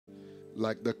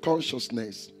like the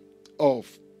consciousness of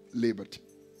liberty.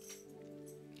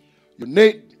 You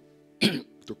need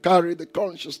to carry the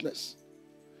consciousness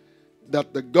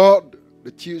that the God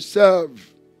that you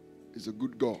serve is a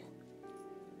good God.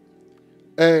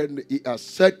 And he has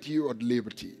set you at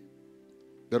liberty.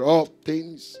 That all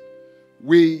things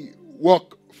we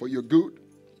work for your good.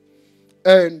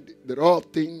 And that all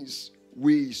things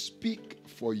we speak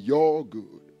for your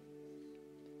good.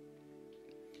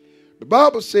 The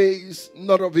Bible says,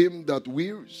 not of him that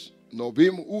wills, nor of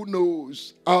him who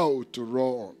knows how to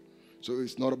run. So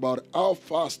it's not about how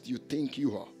fast you think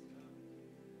you are.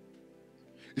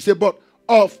 He said, but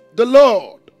of the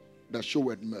Lord that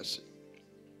showeth mercy.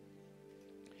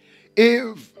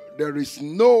 If there is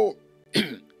no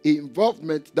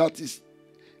involvement, that is,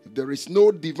 if there is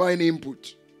no divine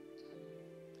input,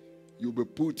 you'll be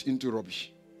put into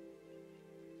rubbish.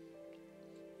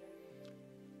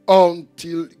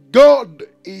 Until God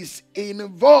is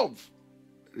involved,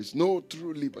 there is no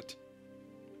true liberty.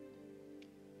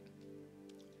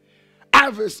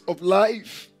 Harvest of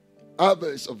life,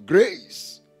 harvest of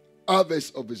grace,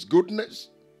 harvest of his goodness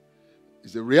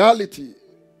is a reality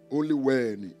only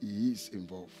when he is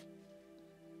involved.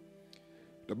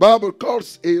 The Bible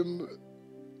calls him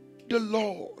the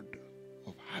Lord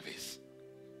of harvest.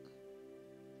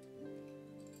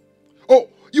 Oh,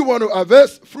 you want to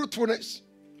harvest fruitfulness?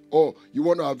 Or you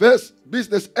want to harvest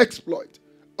business exploit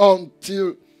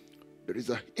until there is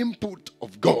an input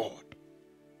of God.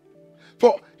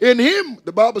 For in him,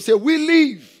 the Bible says, we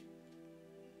live.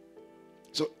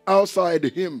 So outside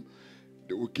him,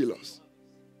 they will kill us.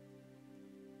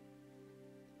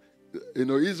 You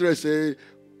know, Israel say,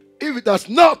 if it has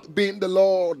not been the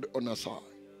Lord on our side,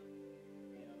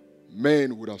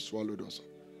 men would have swallowed us up.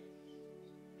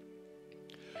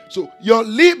 So your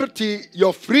liberty,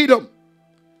 your freedom,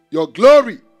 your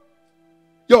glory,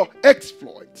 your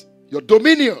exploit, your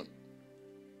dominion,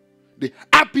 the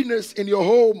happiness in your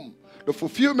home, the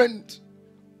fulfillment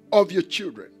of your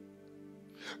children,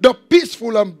 the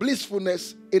peaceful and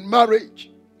blissfulness in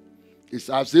marriage is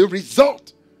as a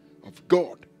result of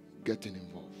God getting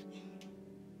involved.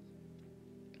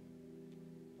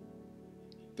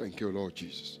 Thank you, Lord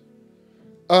Jesus.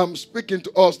 I'm speaking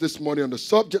to us this morning on the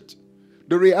subject,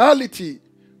 the reality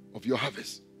of your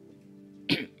harvest.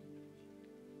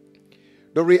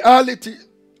 The reality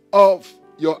of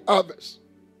your harvest.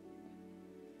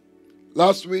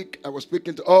 Last week, I was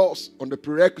speaking to us on the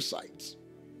prerequisites.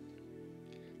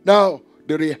 Now,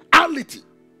 the reality.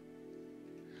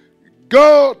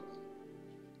 God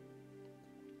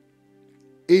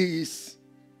is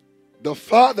the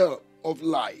Father of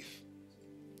life.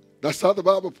 That's how the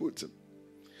Bible puts it.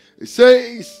 It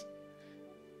says,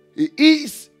 he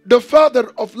is the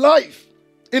Father of life,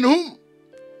 in whom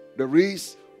there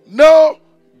is no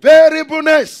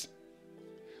variableness,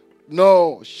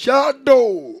 no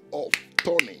shadow of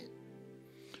turning.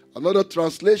 Another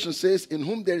translation says, in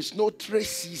whom there is no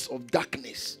traces of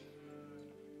darkness.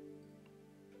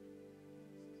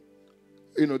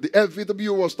 You know, the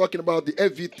FVW was talking about, the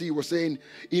FVT was saying,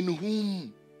 in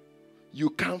whom you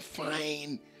can't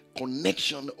find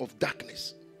connection of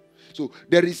darkness. So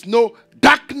there is no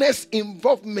darkness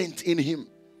involvement in him.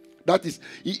 That is,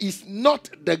 he is not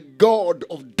the God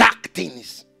of dark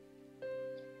things.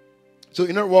 So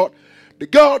you know what? The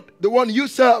God, the one you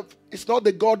serve, is not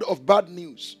the God of bad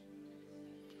news.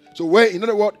 So when, in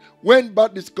other words, when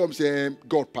bad news comes,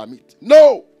 God permit.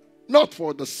 No, not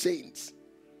for the saints.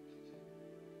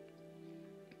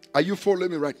 Are you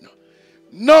following me right now?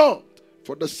 Not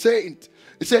for the saint.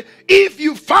 He said, if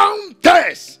you found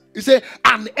this, he said,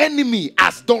 an enemy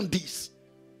has done this.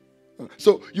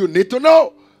 So you need to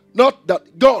know. Not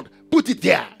that God put it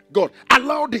there. God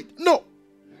allowed it. No.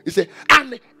 He said,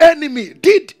 an enemy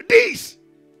did this.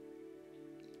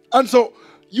 And so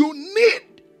you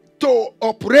need to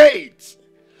operate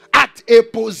at a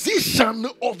position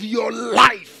of your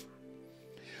life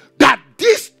that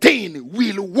this thing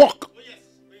will work.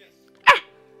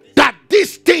 That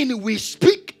this thing will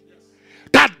speak.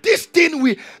 That this thing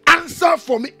will answer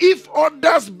for me. If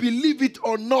others believe it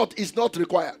or not is not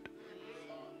required.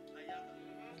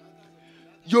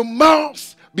 You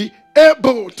must be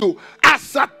able to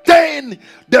ascertain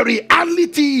the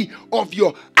reality of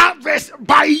your harvest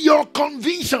by your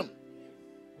conviction.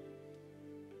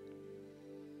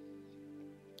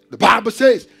 The Bible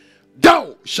says,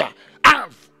 thou shalt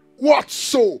have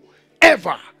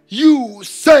whatsoever you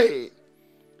say.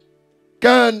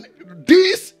 Can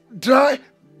this dry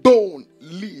bone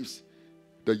live?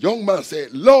 The young man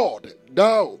said, Lord,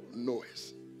 thou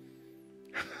knowest.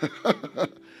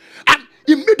 And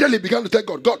immediately began to tell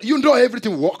God, God, you know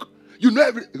everything work. You know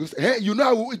every. He goes, hey, you know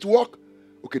how it work?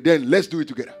 Okay, then let's do it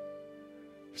together.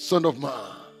 Son of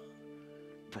man,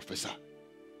 professor.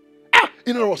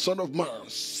 You know what, son of man?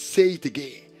 Say it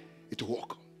again, it will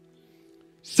work.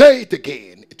 Say it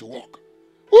again, it will work.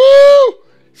 Woo!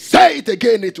 Say it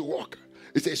again, it will work.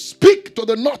 It says, speak to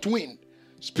the north wind,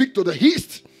 speak to the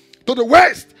east, to the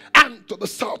west, and to the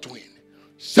south wind.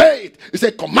 Say it. It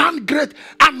says, command great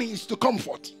armies to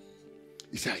comfort.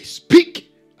 He said, I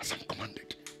speak as I'm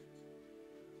commanded.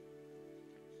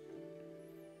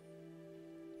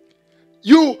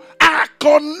 You are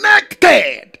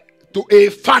connected to a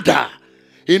Father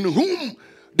in whom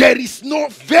there is no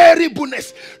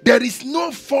variableness. There is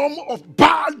no form of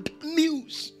bad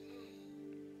news.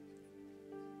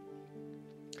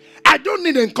 I don't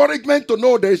need encouragement to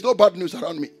know there is no bad news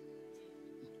around me.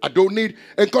 I don't need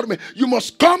encouragement. You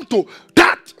must come to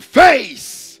that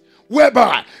phase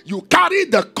whereby you carry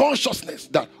the consciousness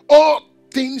that all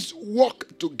things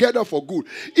work together for good,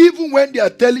 even when they are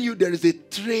telling you there is a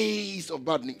trace of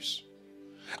bad news.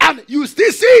 And you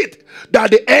still see it,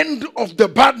 that the end of the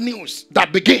bad news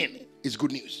that begin is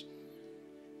good news.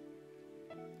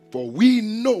 For we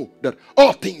know that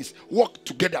all things work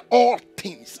together, all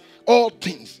things,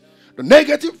 the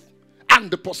negative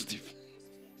and the positive,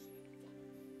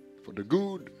 for the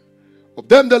good of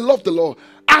them that love the Lord,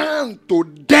 and to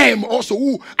them also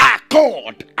who are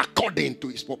called according to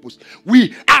his purpose.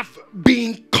 We have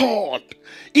been called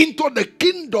into the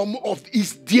kingdom of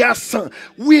his dear son.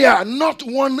 We are not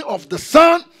one of the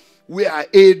son, we are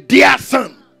a dear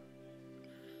son.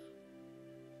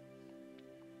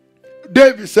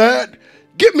 David said,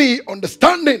 give me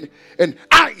understanding and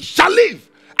I shall live.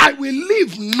 I will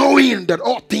live knowing that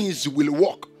all things will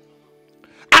work.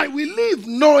 I will live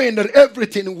knowing that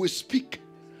everything will speak.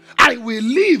 I will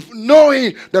live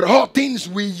knowing that all things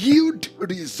will yield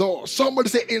results. Somebody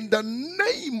say, in the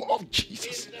name of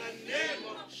Jesus.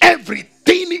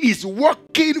 Everything is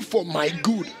working for my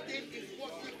good.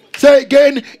 Say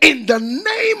again, in the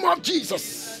name of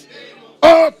Jesus.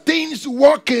 All things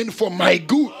working for my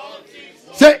good.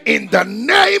 Say, in the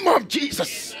name of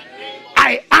Jesus.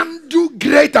 I undo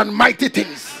great and mighty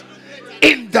things.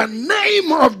 In the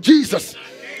name of Jesus.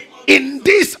 In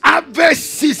this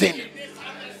harvest season,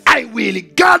 I will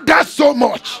gather so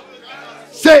much.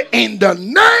 Say, in the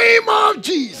name of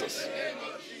Jesus.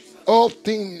 All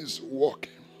things work.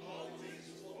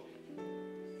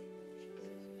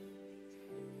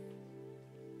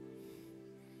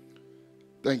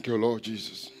 Thank you, Lord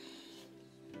Jesus.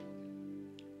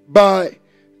 By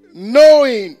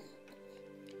knowing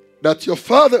that your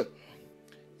Father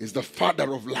is the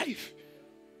Father of life,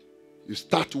 you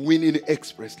start winning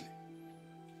expressly.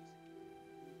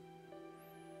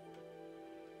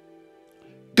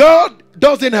 God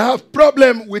doesn't have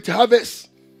problem with harvest.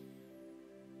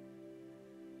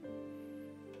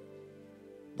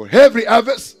 But every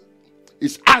harvest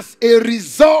is as a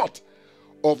result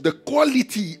of the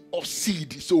quality of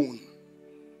seed sown.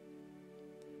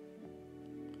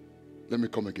 Let me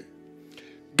come again.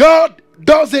 God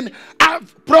doesn't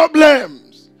have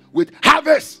problems with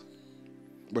harvest.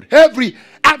 But every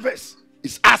harvest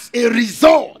is as a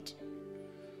result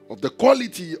of the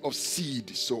quality of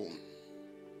seed sown.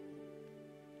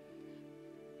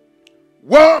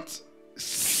 What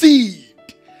seed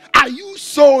are you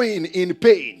sowing in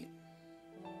pain?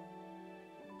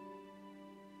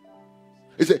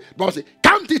 He said, Bible says,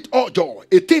 count it all joy,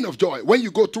 a thing of joy, when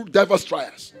you go through diverse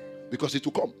trials, because it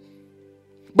will come.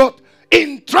 But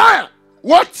in trial,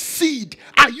 what seed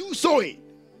are you sowing?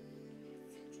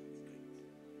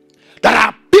 There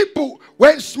are people,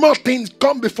 when small things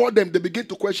come before them, they begin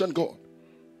to question God.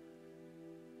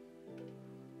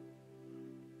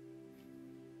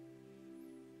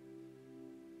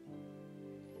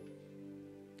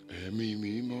 Emi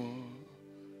mimo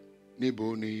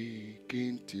niboni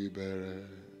kinti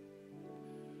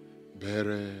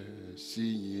bere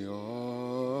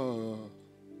sinyo.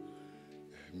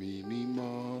 Emi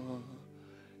mimo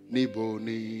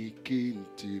niboni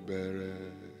kinti bere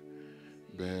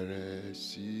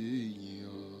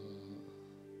sinyo.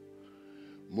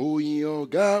 Mo yin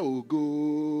ọ̀gá ògo,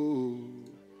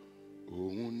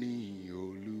 òun ni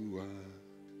Olúwa.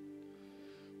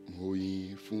 Mo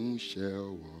yin fún iṣẹ́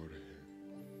ọwọ́ rẹ̀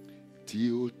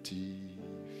tí ó ti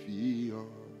fi hàn.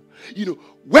 You know,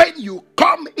 when you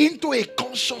come into a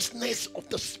consciousness of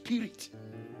the Spirit,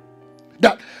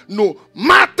 that no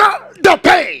matter the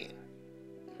pain,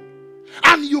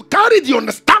 and you carry the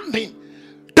understanding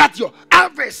that your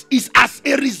harvest is as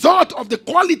a result of the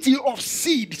quality of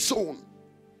seed sown,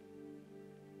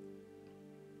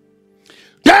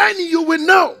 then you will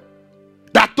know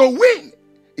that to win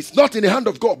It's not in the hand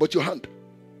of God, but your hand.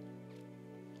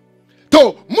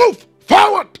 To move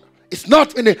forward, it's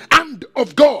not in the hand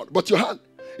of God, but your hand.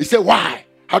 He said, why?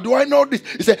 How do I know this?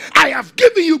 He said, I have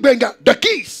given you, Benga, the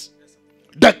keys.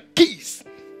 The keys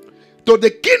to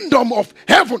the kingdom of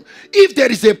heaven. If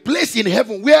there is a place in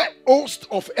heaven where hosts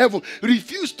of heaven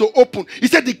refuse to open, he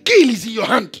said, the key is in your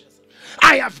hand.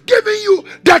 I have given you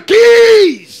the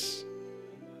keys.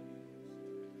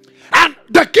 And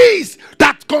the keys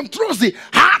that controls the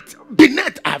heart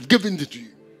beneath, I have given it to you.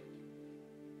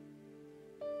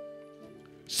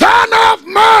 Son of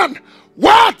man,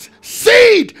 what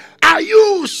seed are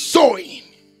you sowing?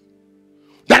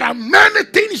 There are many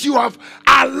things you have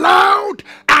allowed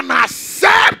and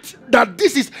accept that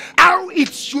this is how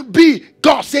it should be.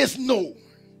 God says no.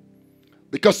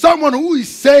 Because someone who is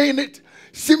saying it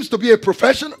seems to be a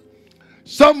professional.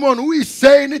 Someone who is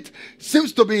saying it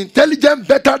seems to be intelligent,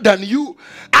 better than you.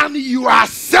 And you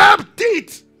accept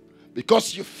it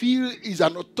because you feel is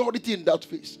an authority in that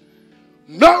face.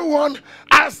 No one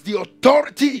has the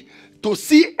authority to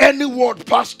see any word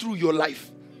pass through your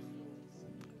life.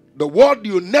 The word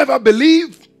you never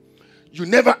believe, you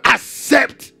never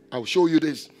accept. I'll show you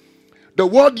this. The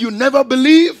word you never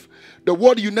believe, the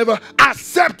word you never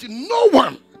accept. No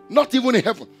one, not even in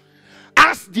heaven,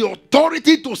 has the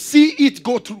authority to see it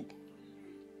go through.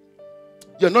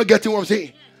 You're not getting what I'm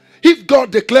saying? If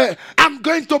God declares, I'm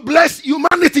going to bless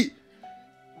humanity,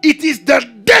 it is the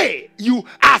day you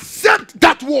accept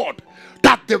that word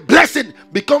that the blessing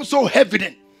becomes so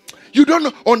evident. You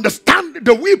don't understand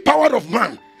the willpower of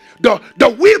man.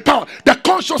 The willpower, the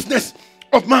consciousness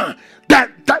of man,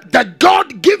 the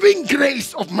God-given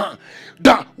grace of man,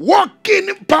 the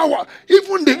working power.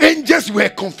 Even the angels were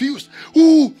confused.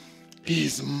 Who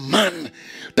is man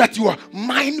that you are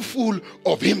mindful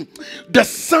of him? The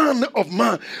Son of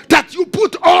Man, that you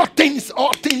put all things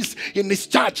in his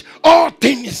charge. All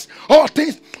things.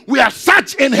 We are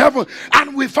such in heaven,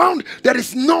 and we found there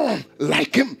is none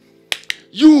like him.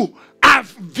 You have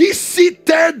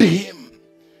visited him.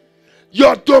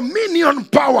 Your dominion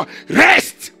power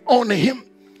rests on him.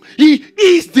 He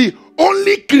is the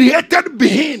only created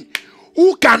being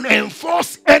who can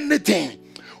enforce anything,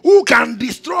 who can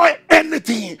destroy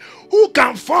anything, who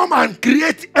can form and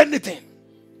create anything.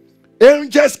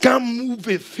 Angels can't move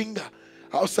a finger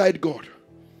outside God.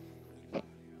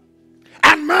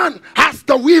 And man has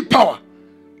the willpower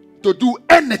to do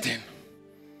anything.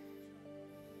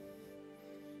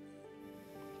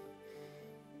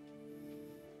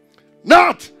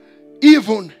 Not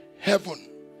even heaven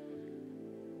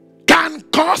can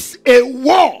cause a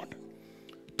word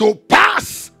to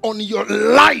pass on your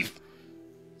life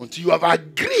until you have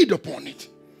agreed upon it.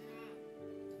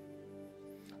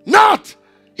 Not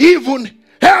even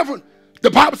heaven.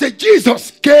 The Bible says Jesus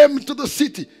came to the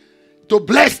city to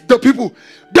bless the people.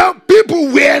 The people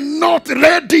were not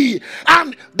ready,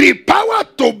 and the power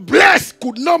to bless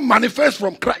could not manifest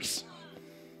from Christ.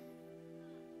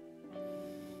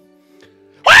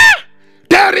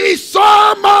 There is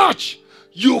so much.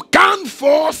 You can't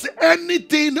force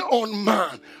anything on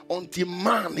man until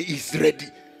man is ready.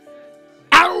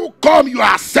 How come you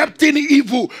are accepting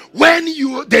evil when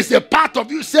there's a part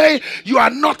of you saying you are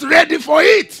not ready for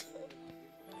it?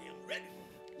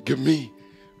 Give me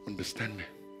understanding.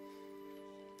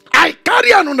 I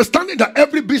carry an understanding that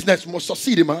every business must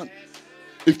succeed, man.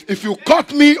 If you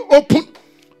cut me open,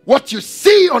 what you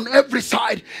see on every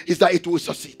side is that it will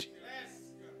succeed.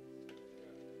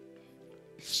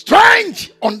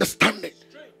 Strange understanding.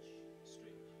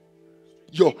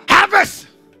 Your harvest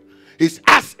is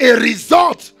as a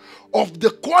result of the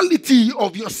quality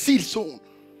of your seed sown.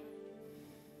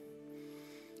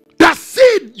 The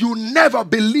seed you never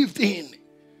believed in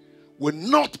will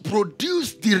not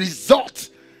produce the result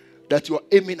that you are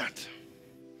aiming at.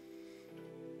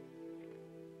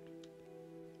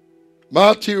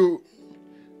 Matthew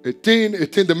 18,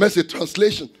 the Message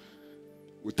translation.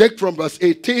 We take from verse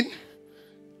 18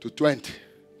 to 20.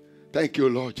 Thank you,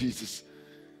 Lord Jesus.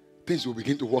 Things will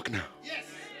begin to work now. Yes.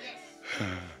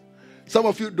 Some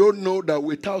of you don't know that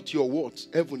without your words,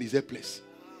 heaven is a place.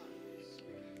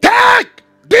 Take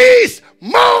this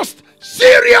most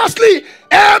seriously,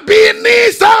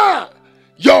 Ebenezer.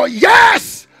 Your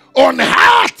yes on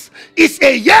earth is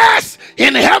a yes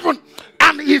in heaven.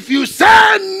 And if you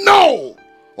say no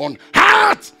on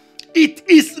earth, it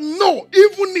is no.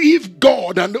 Even if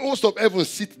God and the host of heaven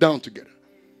sit down together.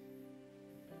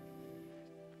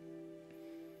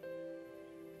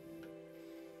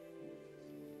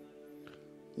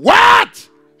 What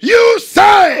you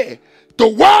say to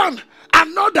one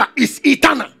another is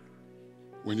eternal.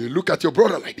 When you look at your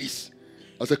brother like this,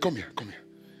 I say, come here.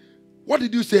 What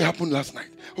did you say happened last night?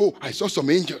 Oh, I saw some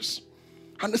angels.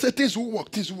 And they said, things will work,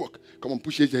 things will work. Come on,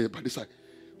 push angels by the side.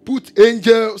 Put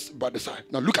angels by the side.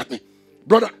 Now look at me.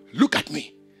 Brother, look at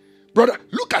me. Brother,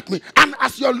 look at me. And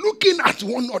as you're looking at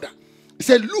one another, he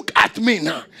said, look at me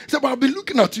now. He said, but I've been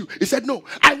looking at you. He said, no,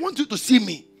 I want you to see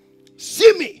me.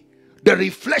 See me, the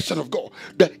reflection of God,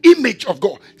 the image of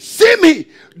God. See me,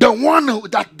 the one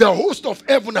that the host of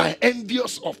heaven are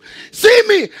envious of. See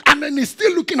me. And then he's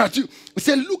still looking at you. He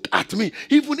said, look at me.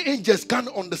 Even angels can't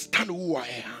understand who I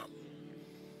am.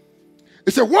 He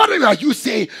said, what are you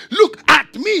saying? Look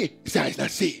at me. He said, I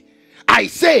say. I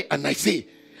say and I say.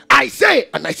 I say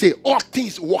and I say. All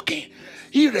things working.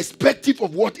 Irrespective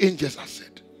of what angels have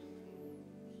said.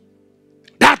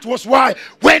 That was why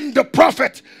when the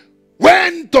prophet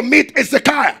went to meet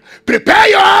Ezekiel, prepare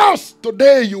your house.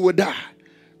 Today you will die.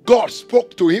 God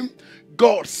spoke to him.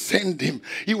 God sent him.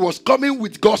 He was coming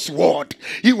with God's word.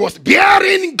 He was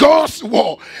bearing God's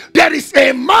word. There is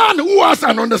a man who has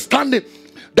an understanding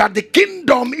that the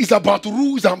kingdom is about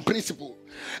rules and principles.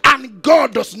 And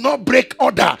God does not break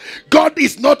order. God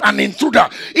is not an intruder.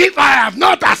 If I have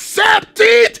not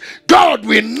accepted, God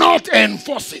will not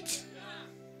enforce it.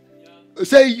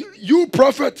 Say, you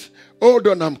prophet, hold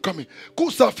on, I'm coming.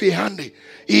 Kusafi handi.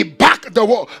 He backed the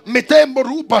wall.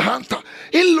 Metemboru bahanta.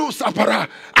 Illu sapara.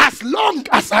 As long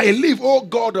as I live, oh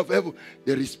God of heaven,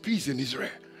 there is peace in Israel.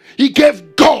 He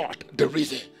gave God the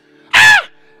reason.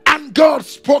 And God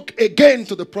spoke again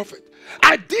to the prophet.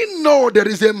 I didn't know there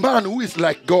is a man who is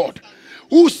like God,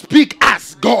 who speaks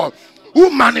as God, who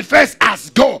manifests as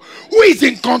God, who is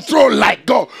in control like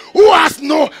God, who has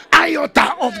no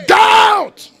iota of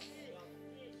doubt,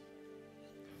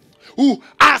 who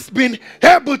has been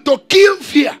able to kill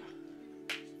fear,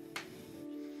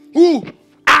 who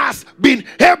has been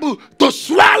able to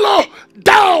swallow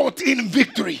doubt in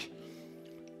victory.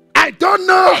 I don't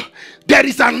know. There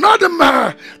is another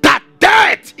man that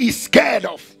death is scared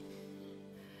of.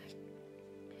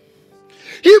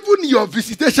 Even your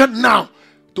visitation now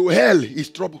to hell is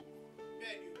trouble.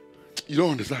 You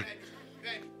don't understand.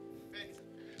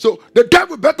 So the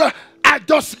devil better, I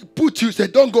just put you, say,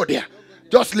 don't go there.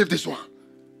 Just leave this one.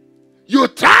 You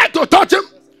try to touch him,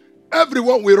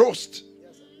 everyone will roast.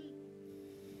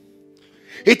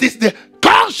 It is the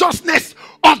consciousness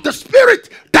of the spirit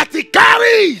that he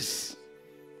carries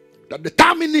that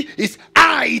determines his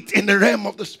height in the realm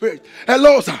of the spirit.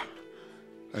 Hello, sir.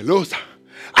 Hello, sir.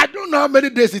 I don't know how many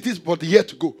days it is, but a year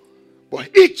to go.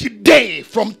 But each day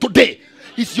from today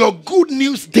is your good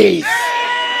news days.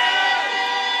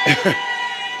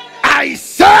 I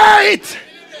say it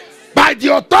by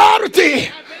the authority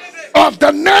of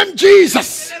the name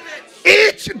Jesus.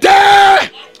 Each day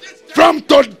from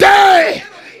today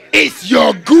is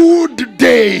your good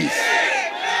days.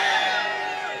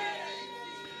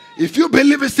 If you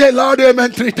believe it, say loud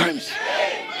amen 3 times.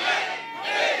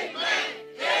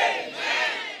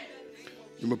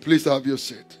 You may please have your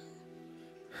seat.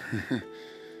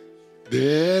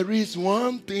 There is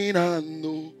one thing I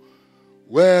know.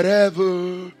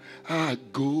 Wherever I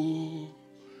go,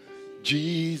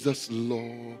 Jesus,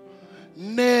 Lord,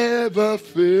 never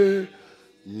fail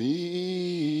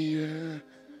me.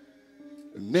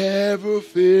 Never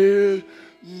fail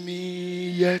me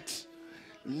yet.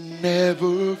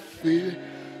 Never fail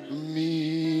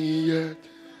me yet.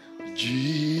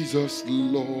 Jesus,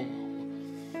 Lord,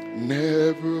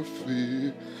 never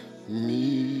fail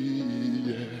me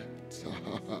yet.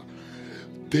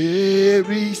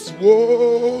 There is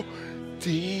one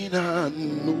thing I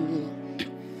know.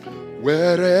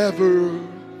 Wherever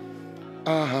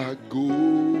I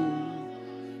go,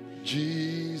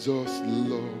 Jesus,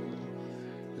 Lord,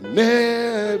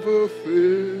 never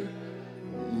fail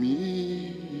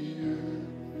me.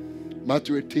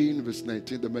 Matthew 18, verse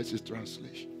 19, the Message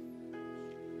translation.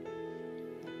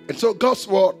 And so God's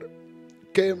word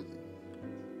came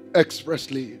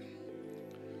expressly.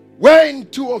 When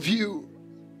 2 of you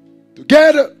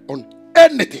together on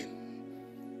anything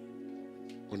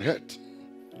on earth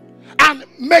and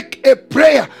make a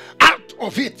prayer out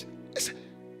of it.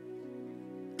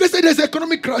 They say there's an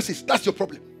economic crisis. That's your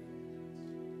problem.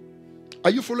 Are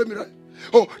you following me, right?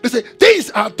 Oh, they say things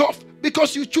are tough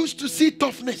because you choose to see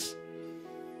toughness.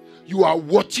 You are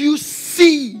what you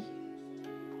see,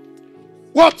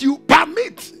 what you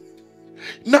permit.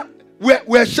 Now,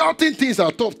 we're shouting things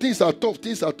are tough, things are tough,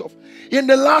 things are tough. In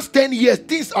the last 10 years,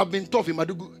 things have been tough in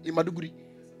Maduguri.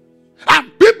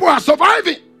 And people are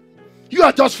surviving. You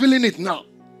are just feeling it now.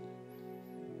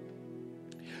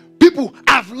 People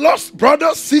have lost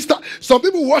brothers, sisters. Some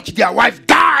people watch their wife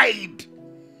died.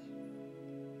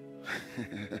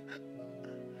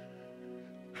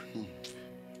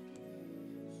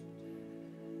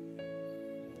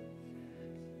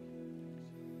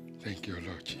 Thank you,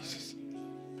 Lord Jesus.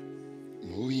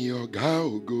 Mo yin ọ̀gá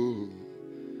ògo,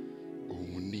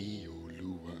 òun ni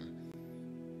Olúwa.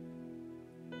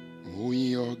 Mo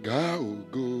yin ọ̀gá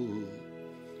ògo,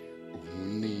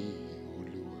 òun ni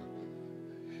Olúwa.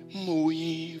 Mo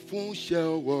yin fún iṣẹ́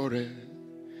ọwọ́ rẹ̀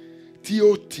tí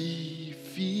ó ti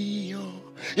fi hàn.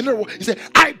 In other words, he said,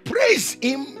 I praise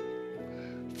him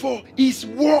for his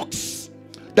works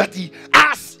that he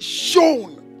has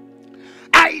shown.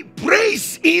 I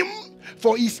praise him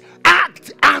for his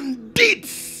acts and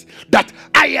deeds that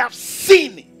I have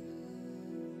seen.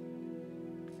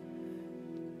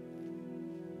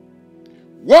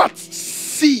 What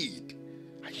seed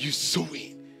are you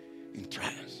sowing in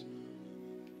trials?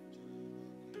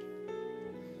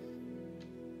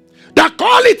 The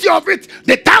quality of it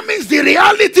determines the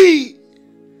reality.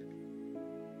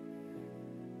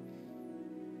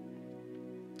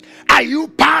 Are you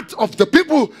part of the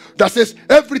people that says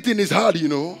everything is hard, you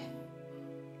know?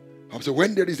 So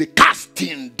when there is a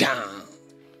casting down,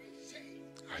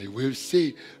 I will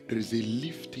say there is a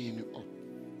lifting up.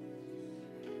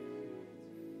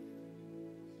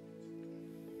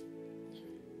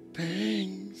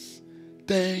 Thanks,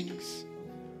 thanks.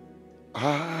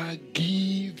 I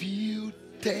give you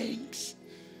thanks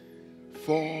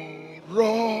for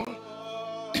all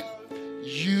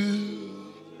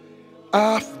you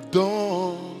have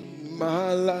done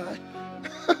my life.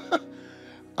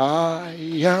 I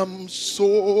am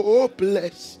so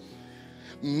blessed.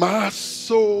 My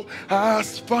soul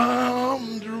has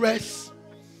found rest.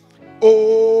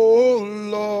 Oh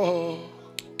Lord,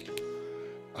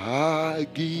 I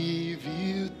give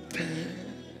you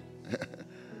thanks.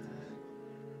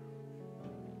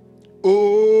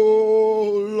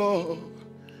 Oh Lord,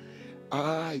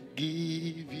 I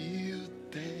give you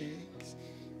thanks.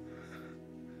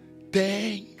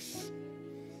 Thanks.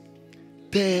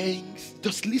 Thanks.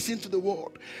 Just listen to the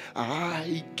word.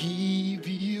 I give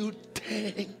you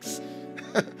thanks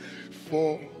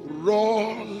for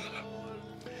all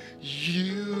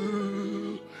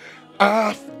you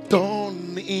have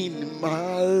done in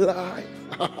my life.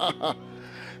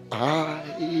 I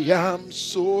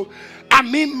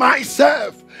mean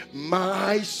myself.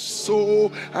 My soul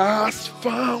has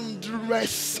found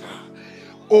rest.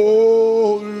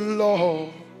 Oh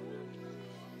Lord,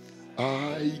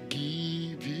 I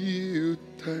give you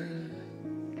thanks.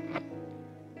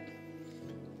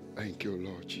 Thank you,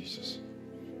 Lord Jesus.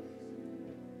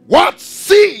 What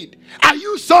seed are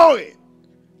you sowing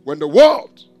when the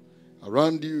world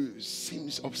around you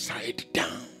seems upside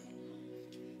down?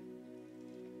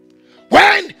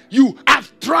 When you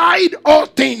have tried all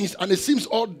things and it seems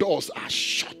all doors are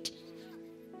shut.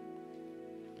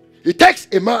 It takes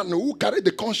a man who carries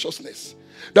the consciousness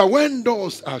that when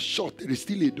doors are shut, there is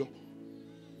still a door.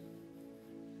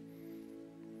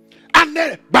 And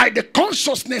then by the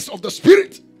consciousness of the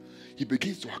Spirit, he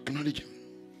begins to acknowledge him.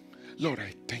 Lord,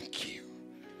 I thank you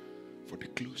for the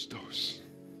closed doors.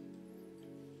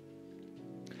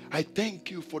 I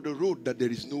thank you for the road that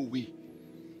there is no way.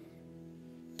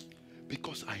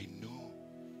 Because I know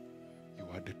you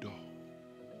are the door.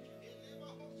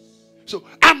 So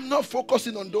I'm not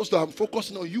focusing on those doors. I'm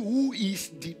focusing on you, who is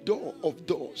the door of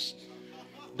doors.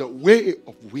 The way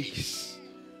of ways.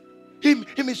 The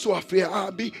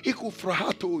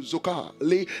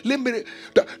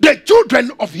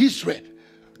children of Israel,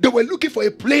 they were looking for a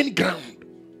plain ground.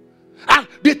 And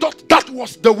they thought that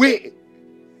was the way.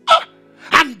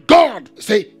 And God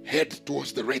say, head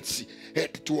towards the Red Sea.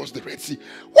 Head towards the Red Sea.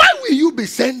 Why will you be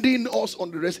sending us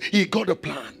on the Red Sea? He got a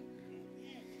plan.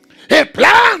 A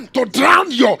plan to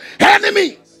drown your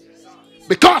enemy.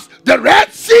 Because the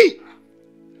Red Sea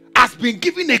has been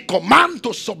given a command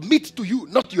to submit to you,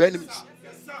 not your enemies.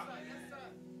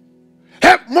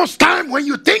 Most time when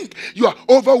you think you are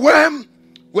overwhelmed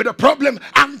with a problem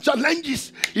and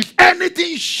challenges, if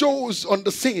anything shows on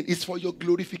the scene, it's for your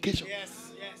glorification. Yes.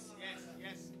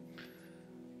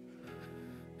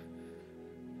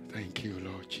 Thank you,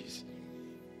 Lord Jesus.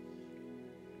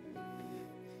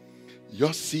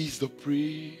 Yours is the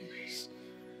praise,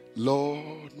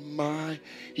 Lord, mine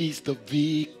is the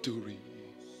victory.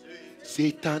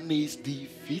 Satan is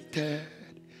defeated.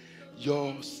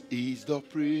 Yours is the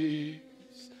praise,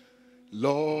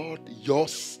 Lord,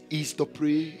 yours is the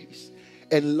praise,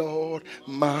 and Lord,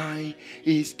 mine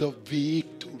is the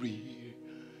victory.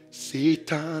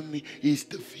 Satan is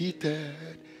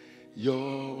defeated.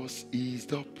 Yours is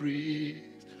the praise,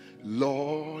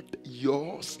 Lord,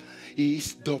 yours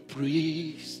is the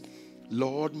praise,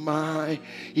 Lord, mine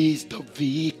is the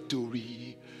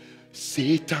victory.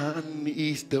 Satan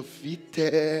is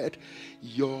defeated.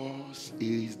 Yours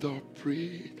is the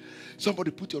praise.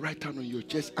 Somebody put your right hand on your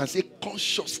chest and say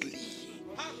consciously,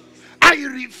 I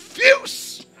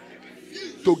refuse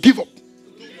to give up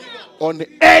on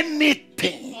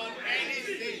anything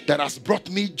that has brought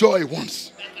me joy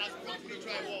once.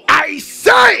 I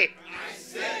say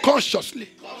consciously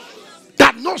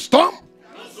that no storm,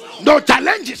 no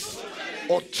challenges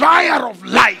or trial of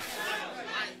life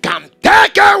can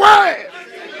take away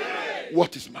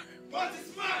what is mine.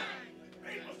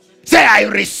 Say, I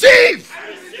receive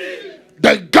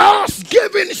the God's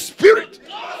given spirit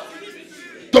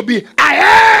to be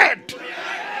ahead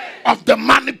of the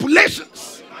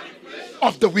manipulations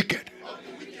of the wicked.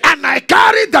 And I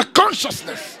carry the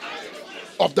consciousness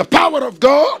of the power of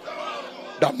God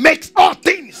that makes all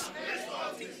things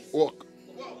work.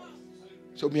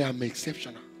 So me, I'm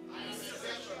exceptional.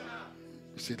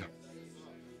 You see that?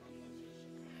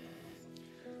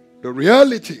 The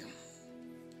reality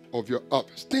of your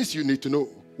harvest. Things you need to know.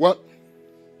 What?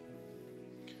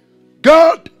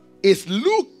 God is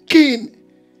looking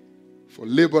for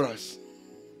laborers.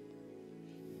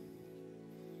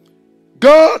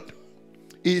 God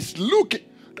is looking.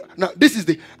 Now, this is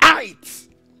the heights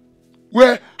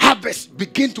where harvest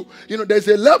begin to, there's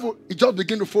a level, it just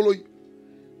begin to follow you.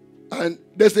 And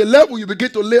there's a level you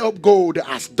begin to lay up gold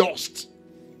as dust.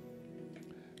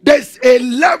 There's a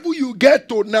level you get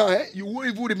to now, you won't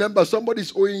even remember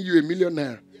somebody's owing you $1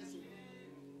 million.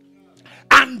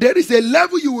 And there is a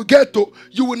level you will get to,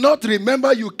 you will not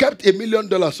remember you kept $1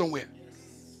 million somewhere.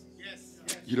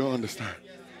 You don't understand.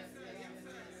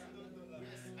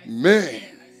 Men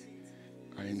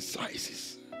are in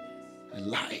sizes, and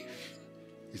life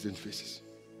is in faces.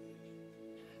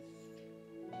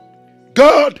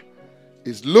 God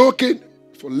is looking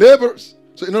for laborers.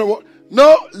 So you know what?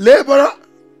 No laborer,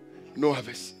 no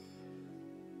harvest.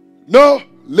 No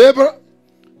laborer,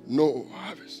 no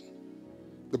harvest.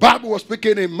 The Bible was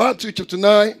speaking in Matthew chapter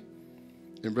 9,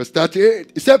 in verse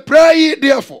 38. It said, pray ye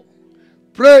therefore.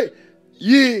 Pray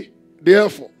ye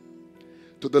therefore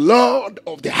to the Lord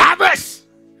of the harvest,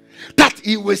 that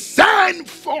he will send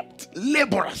forth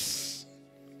laborers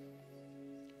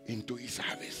into his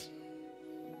harvest.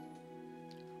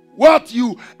 What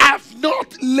you have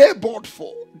not labored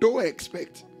for, don't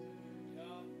expect.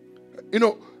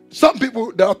 Some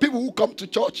people, there are people who come to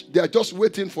church, they are just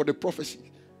waiting for the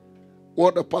prophecy,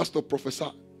 what the pastor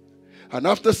prophesied. And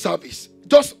after service,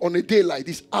 just on a day like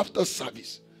this, after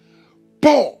service,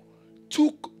 Paul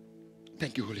took,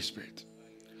 thank you, Holy Spirit.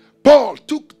 Paul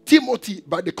took Timothy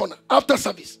by the corner after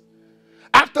service.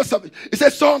 After service, he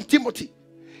said, son Timothy,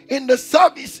 in the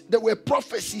service there were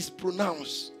prophecies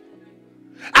pronounced.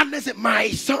 And they said, my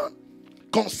son,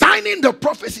 concerning the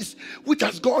prophecies which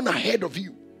has gone ahead of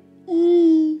you,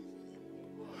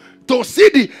 to see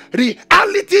the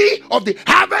reality of the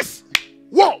harvest,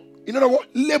 whoa, in other words,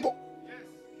 labor.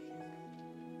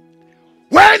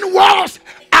 When words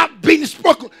have been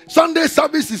spoken, Sunday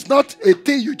service is not a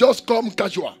thing you just come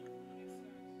casual.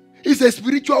 It's a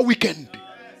spiritual weekend.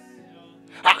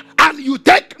 And you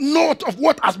take note of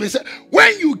what has been said.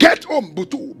 When you get home,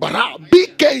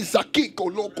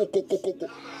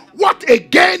 what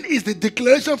again is the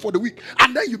declaration for the week?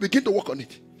 And then you begin to work on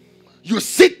it. You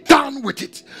sit down with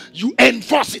it. You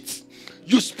enforce it.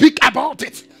 You speak about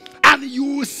it. And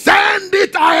you send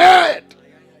it ahead.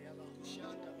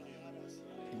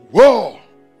 Whoa.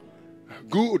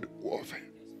 Good warfare.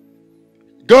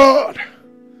 God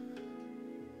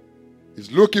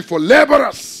is looking for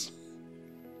laborers.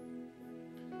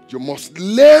 You must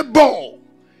labor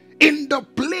in the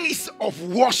place of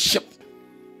worship,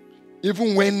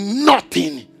 even when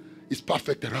nothing is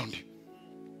perfect around you.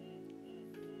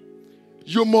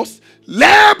 You must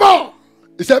labor.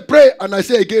 He said, pray, and I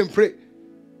say again, pray.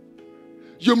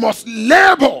 You must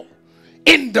labor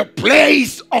in the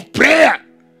place of prayer,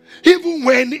 even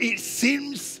when it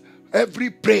seems every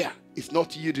prayer is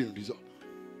not yielding result.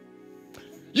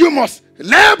 You must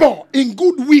labor in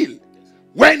goodwill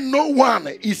when no one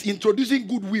is introducing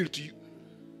goodwill to you.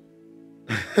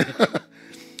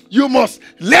 You must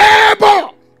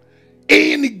labor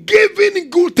in giving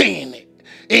good thing,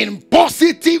 in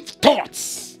positive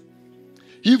thoughts,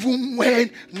 even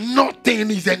when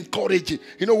nothing is encouraging.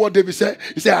 You know what David said?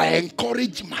 He said, I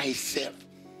encourage myself.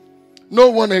 No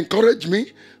one encourage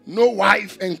me. No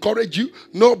wife encourage you.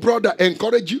 No brother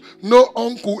encourage you. No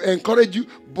uncle encourage you.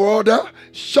 Brother,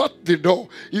 shut the door.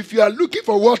 If you are looking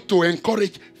for what to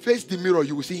encourage, face the mirror,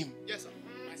 you will see him. Yes, sir.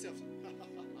 Myself.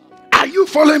 Are you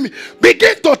following me?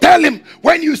 Begin to tell him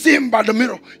when you see him by the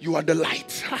mirror, you are the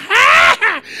light.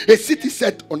 A city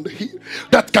set on the hill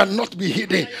that cannot be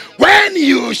hidden. When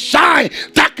you shine,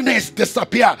 darkness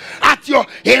disappear. At your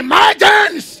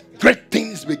emergence, great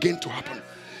things begin to happen.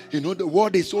 You know, the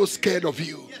world is so scared of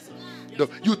you.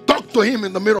 You talk to him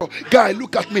in the mirror. Guy,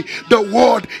 look at me. The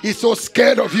world is so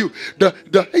scared of you.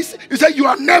 He said, you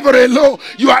are never alone.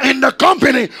 You are in the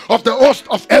company of the host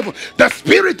of heaven. The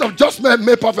spirit of just man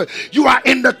made perfect. You are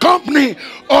in the company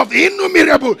of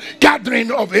innumerable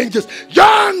gathering of angels.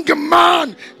 Young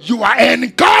man, you are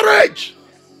encouraged.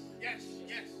 Yes.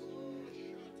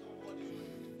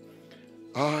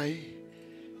 I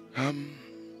am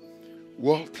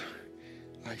what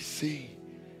I say.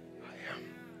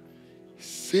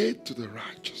 Say to the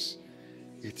righteous,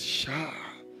 it shall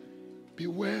be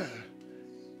well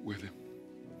with him.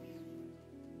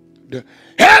 The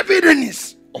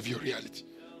evidence of your reality,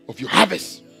 of your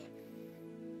harvest.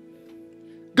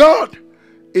 God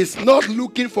is not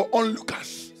looking for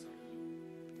onlookers.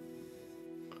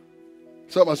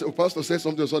 Someone said, pastor said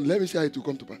something, so let me see how it will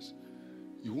come to pass.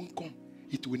 You won't come.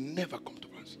 It will never come to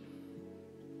pass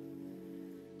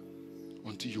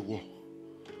until you walk.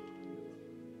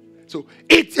 So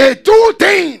it's a two-way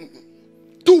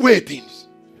things.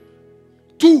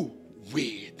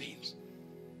 Two-way things.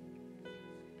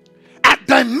 A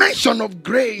dimension of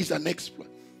grace and exploit.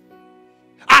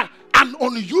 An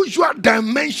unusual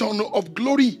dimension of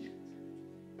glory.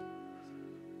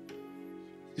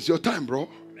 It's your time, bro.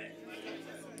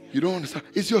 You don't understand?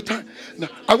 It's your time. Now,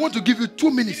 I want to give you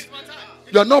 2 minutes.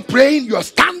 You are not praying, you are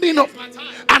standing up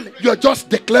and you are just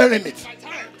declaring it.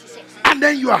 And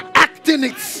then you are acting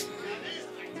it.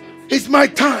 It's my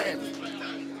time.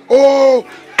 Oh,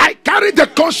 I carry the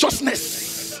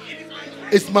consciousness.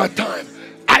 It's my time.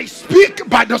 I speak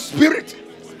by the Spirit.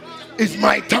 It's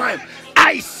my time.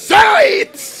 I say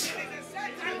it.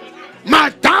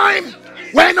 My time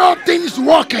when all things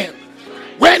working,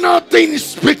 when all things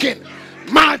speaking.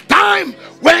 My time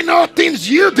when all things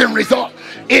yielding result.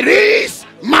 It is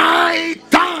my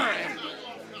time.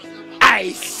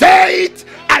 I say it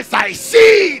as I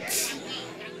see it.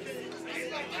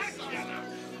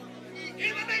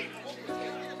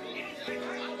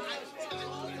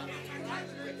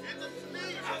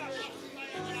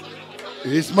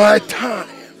 It's my time.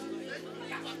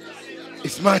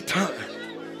 It's my time.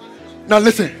 Now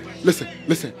listen.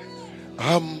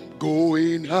 I'm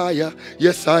going higher.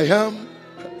 Yes, I am.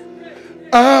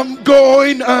 I'm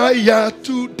going higher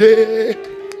today.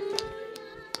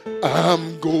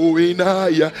 I'm going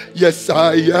higher. Yes,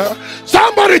 I am.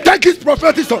 Somebody take his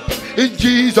prophetic song. In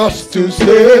Jesus to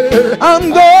say,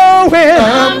 I'm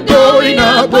going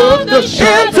above the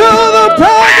shadow. Into the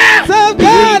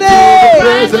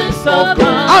presence of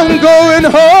God. I'm going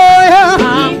higher.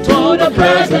 I'm to the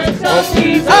presence of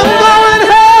Jesus. I'm going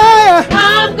higher.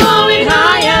 I'm going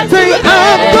higher. Say,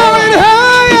 I'm going higher.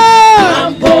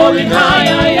 I'm going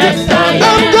higher. Yes, I am.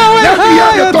 I'm going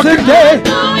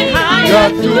higher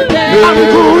today. I'm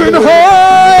going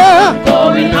higher. I'm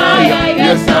going higher.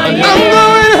 Yes, I am. I'm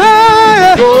going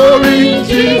higher. Going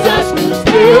Jesus to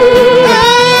stay.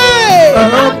 Hey.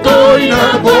 I'm going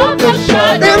above the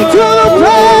shadow. Into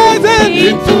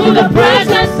the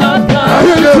presence of God.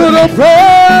 Into the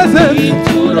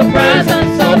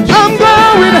presence of Jesus. I'm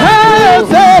going higher.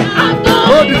 Say, I'm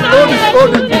going higher.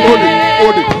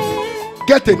 Hold it.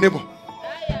 Get a neighbor.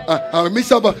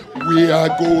 We are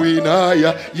going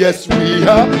higher. Yes, we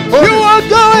are. You are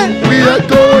going. We are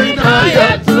going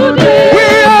higher today. We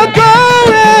are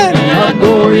going. We are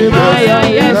going higher.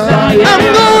 Yes, I am. I'm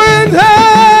going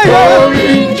higher.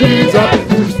 Going Jesus.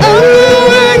 I'm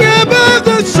going above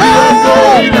the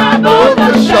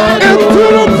shadow.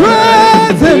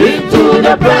 Into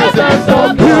the presence of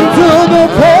God. Into the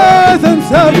presence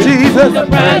of Jesus. The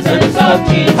presence of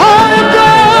Jesus. I am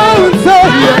going, say,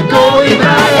 we are going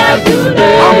higher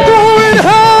today. I'm going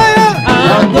higher.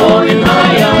 I'm going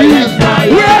higher. We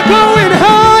are going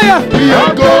higher. We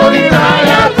are going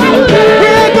higher today. We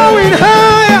are going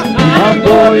higher. I'm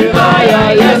going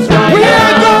higher. Yes, we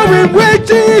are going with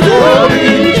Jesus.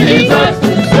 Going Jesus.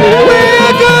 We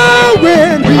are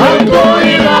going. I'm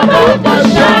going above the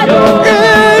shadow.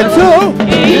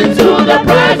 Into the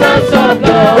presence of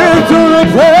God. Into the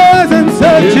presence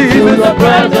of Jesus. Into the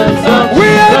presence of Jesus. We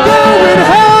are going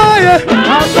higher.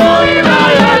 I'm going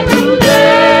higher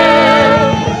today.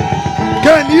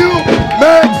 Can you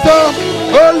make some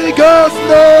Holy Ghost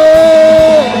noise?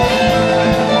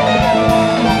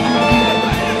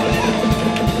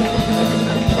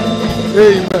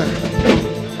 Amen.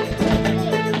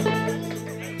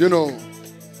 You know,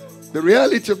 the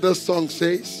reality of the song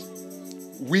says,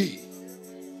 we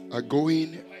are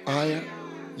going higher.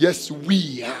 Yes,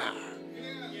 we are.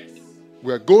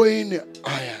 We're going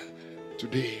higher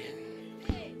today.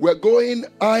 We're going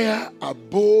higher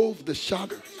above the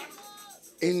shadow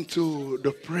into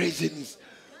the presence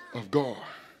of God.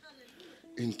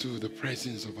 Into the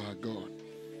presence of our God.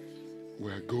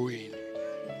 We're going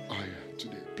higher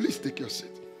today. Please take your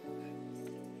seat.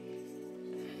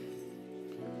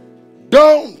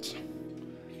 Don't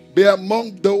be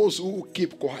among those who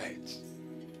keep quiet.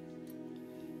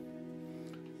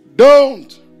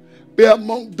 Don't be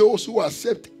among those who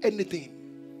accept anything.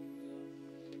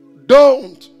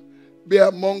 Don't be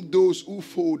among those who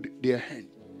fold their hand.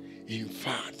 In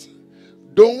fact,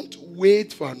 don't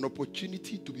wait for an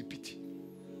opportunity to be pitied.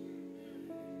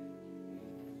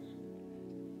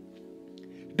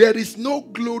 There is no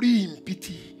glory in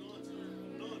pity.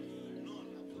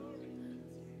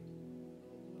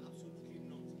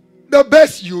 The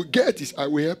best you get is I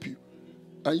will help you.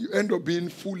 And you end up being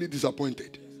fully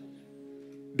disappointed.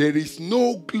 There is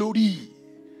no glory.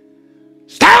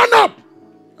 Stand up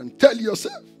and tell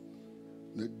yourself,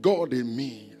 the God in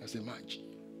me has emerged.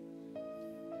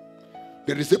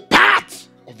 There is a part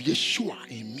of Yeshua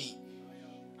in me.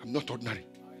 I'm not ordinary.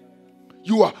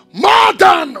 You are more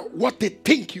than what they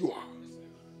think you are.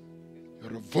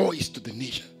 You're a voice to the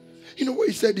nation. You know what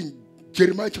he said in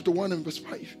Jeremiah chapter 1 and verse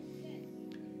 5?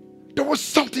 There was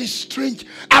something strange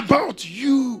about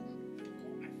you.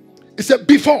 He said,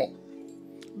 before,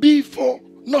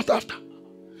 not after.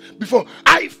 Before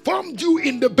I formed you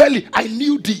in the belly, I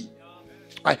knew thee.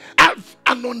 I have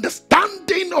an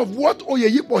understanding of what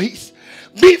Oyeyibo is.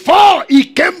 Before he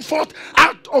came forth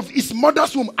out of his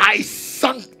mother's womb, I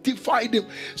sanctified him.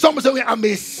 Someone say, I'm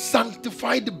a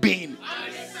sanctified being.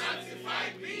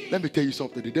 Let me tell you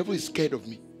something. The devil is scared of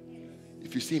me.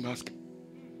 If you see him, ask him.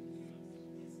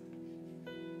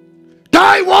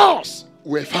 Thy walls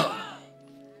were found.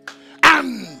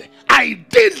 And I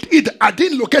did it. I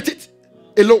didn't look at it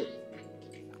alone.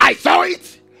 I saw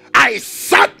it. I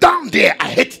sat down there.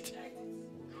 I ate it.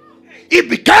 It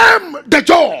became the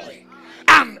joy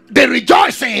and the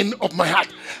rejoicing of my heart.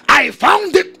 I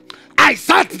found it. I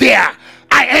sat there.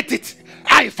 I ate it.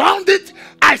 I found it.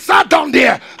 I sat down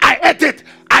there. I ate it.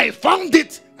 I found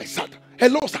it. I sat.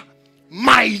 Hello, sir.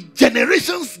 My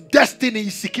generation's destiny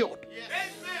is secured.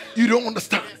 You don't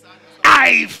understand.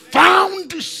 I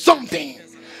found something.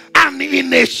 And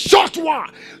in a short while,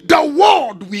 the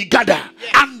world will gather.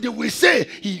 And they will say,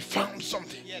 he found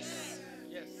something.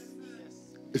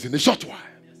 It's in a short while.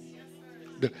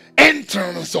 The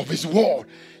entrance of his word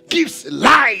gives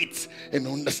light and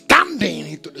understanding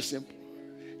into the simple.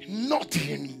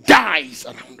 Nothing dies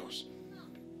around us.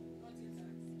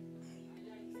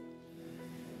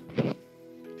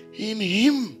 In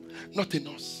him, not in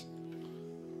us,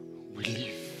 we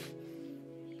live.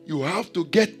 You have to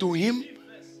get to him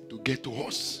to get to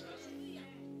us.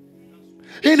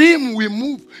 In him we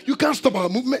move. You can't stop our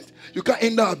movement. You can't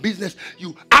hinder our business.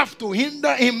 You have to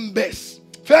hinder him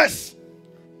first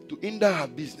to hinder our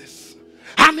business.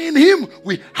 And in him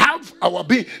we have our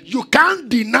being. You can't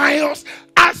deny us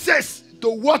access to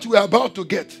what we are about to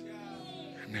get.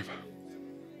 Never.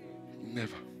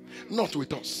 Never. Not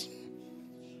with us.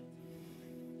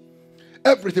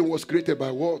 Everything was created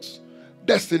by words.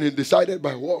 Destiny decided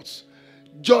by words.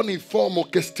 Journey form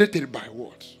orchestrated by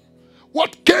words.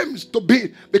 What came to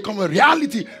be become a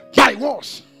reality by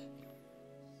words.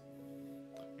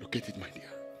 Look at it, my dear.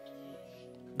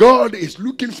 God is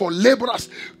looking for laborers,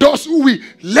 those who will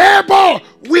labor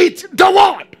with the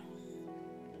word.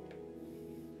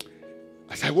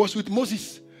 As I was with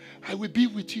Moses, I will be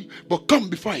with you. But come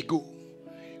before I go.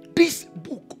 This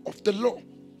book of the law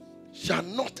shall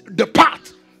not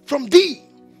depart from thee.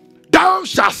 Thou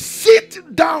shalt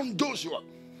sit down, Joshua.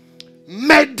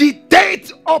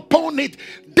 Meditate upon it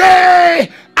day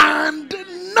and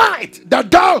night,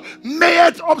 that thou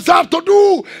mayest observe to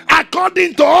do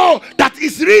according to all that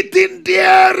is written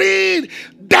therein.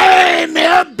 Then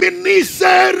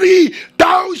Ebenezer,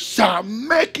 thou shalt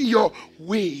make your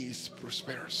ways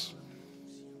prosperous,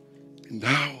 and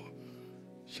thou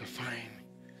shalt find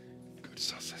good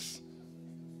success.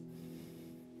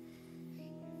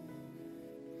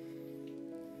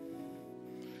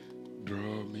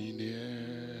 Draw me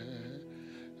nearer,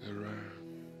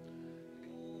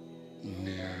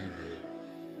 nearer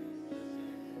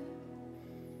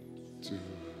to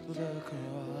the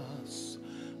cross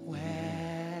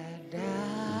where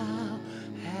thou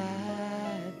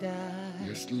hast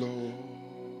died. yes, Lord.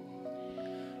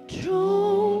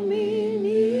 Draw me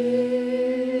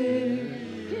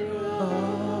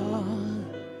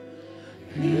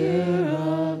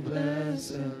nearer,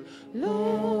 blessed Lord,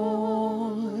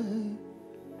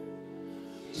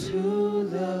 to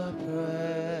the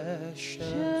precious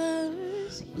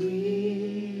precious healing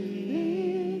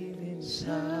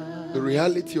inside. The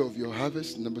reality of your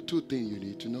harvest, number 2 thing you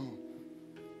need to know.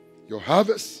 Your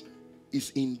harvest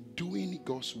is in doing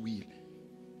God's will.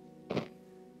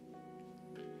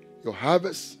 Your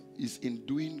harvest is in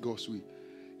doing God's will.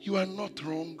 You are not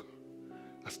wrong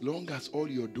as long as all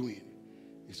you're doing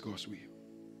is God's will.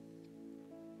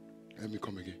 Let me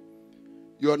come again.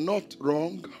 You are not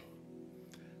wrong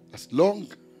as long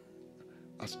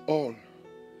as all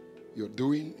you're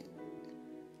doing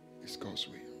is God's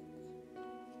will.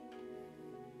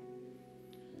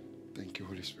 Thank you,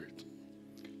 Holy Spirit.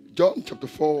 John chapter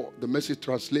 4, the Message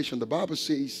translation, the Bible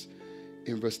says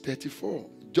in verse 34,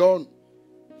 John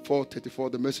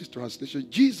 4:34, the Message translation,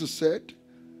 Jesus said,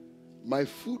 my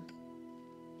food,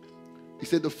 he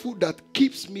said, the food that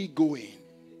keeps me going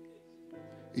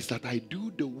is that I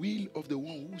do the will of the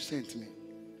one who sent me,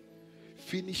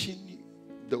 finishing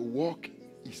the work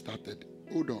he started.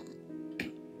 Hold on.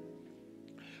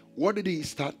 What did he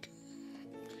start?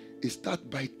 He started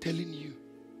by telling you,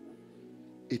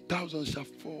 1,000 shall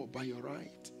fall by your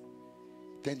right,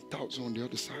 10,000 on the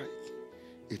other side.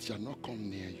 It shall not come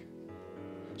near you.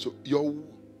 So your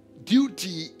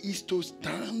duty is to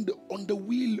stand on the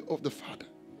will of the Father.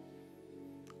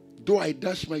 Though I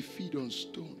dash my feet on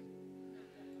stone,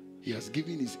 he has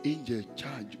given his angel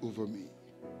charge over me,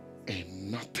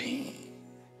 and nothing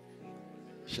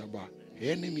shall by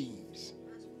any means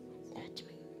hurt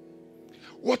me.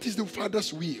 What is the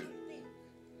Father's will?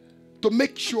 To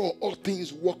make sure all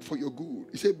things work for your good.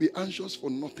 He said, be anxious for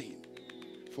nothing.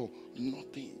 For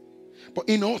nothing. But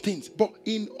in all things.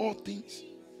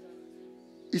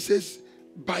 He says,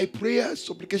 by prayer,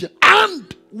 supplication,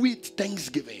 and with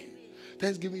thanksgiving.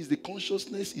 Thanksgiving is the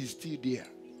consciousness is still there.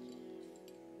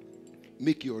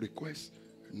 Make your request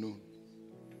known.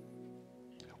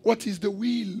 What is the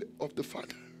will of the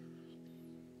Father?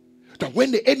 That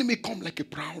when the enemy come like a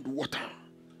proud water,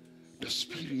 the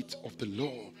Spirit of the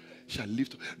Lord shall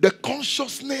lift up. The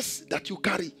consciousness that you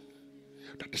carry,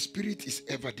 that the Spirit is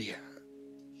ever there.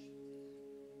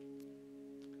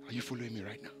 Are you following me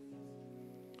right now?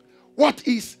 What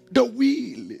is the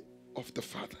will of the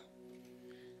Father?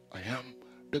 I am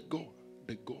the God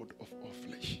of all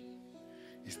flesh.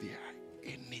 Is there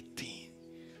anything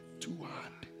too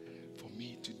hard for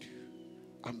me to do?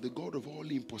 I'm the God of all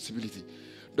impossibility.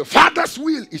 The Father's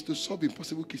will is to solve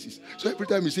impossible cases. So every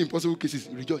time you see impossible cases,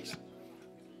 rejoice.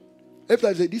 Every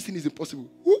time I say this thing is impossible,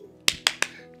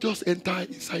 just enter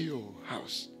inside your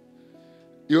house.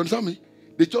 You understand me?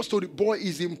 They just told the boy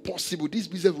is impossible. This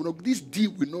business will not, this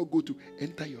deal will not go to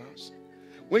enter your house.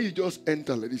 When you just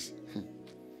enter like this,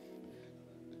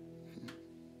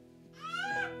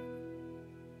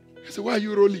 I say, why are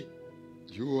you rolling?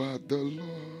 You are the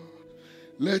Lord.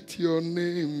 Let your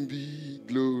name be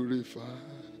glorified.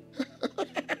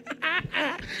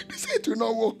 They say it will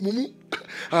not work, Mumu.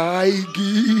 I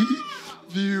give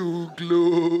you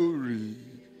glory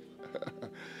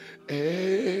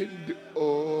and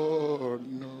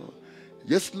honor.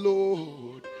 Yes,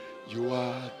 Lord, you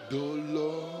are the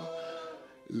Lord.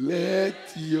 Let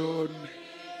your name.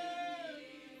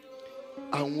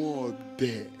 I want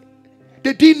there.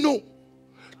 They didn't know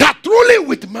that truly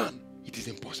with man it is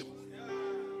impossible.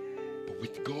 But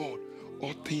with God,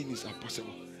 all things are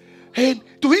possible. And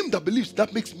to him that believes,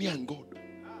 that makes me and God.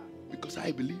 Because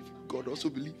I believe, God also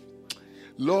believes.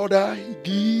 Lord, I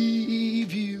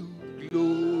give you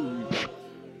glory.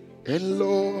 And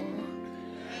Lord,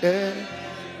 and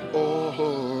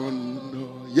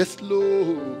honor. Yes,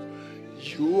 Lord,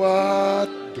 you are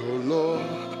the Lord.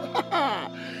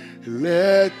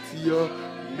 Let your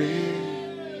name.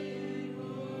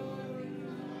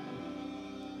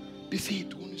 They say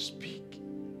it won't speak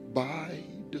by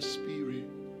the Spirit.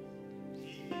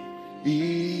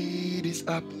 It is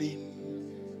happening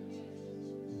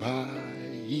by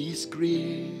His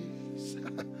grace.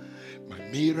 My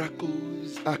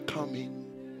miracles are coming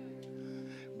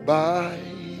by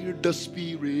the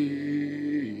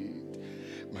Spirit.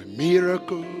 My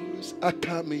miracles are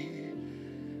coming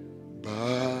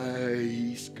by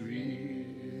His grace.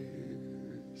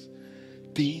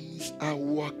 Things are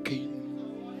working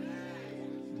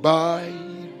by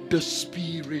the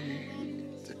Spirit.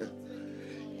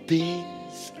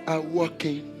 Things are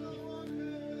working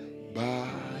by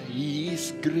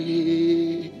His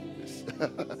grace.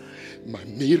 My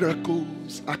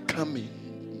miracles are coming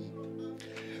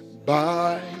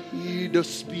by the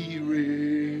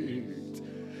Spirit.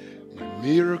 My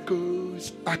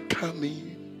miracles are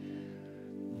coming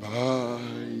by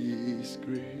His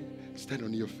grace. Stand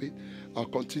on your feet. I'll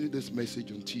continue this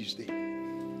message on Tuesday.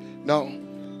 Now,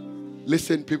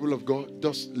 Listen, people of God,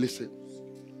 just listen.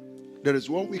 There is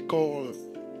what we call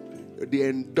the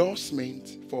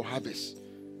endorsement for harvest.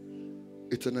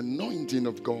 It's an anointing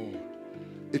of God.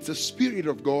 It's a spirit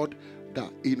of God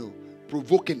that,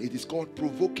 provoking. It is called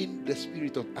provoking the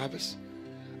spirit of harvest.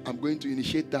 I'm going to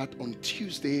initiate that on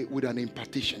Tuesday with an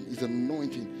impartation. It's an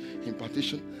anointing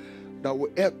impartation that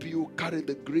will help you carry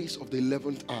the grace of the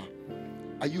 11th hour.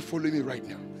 Are you following me right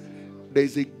now? There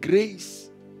is a grace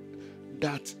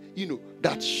that,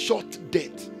 that short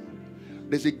death.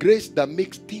 There's a grace that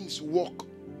makes things work.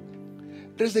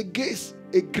 There's a grace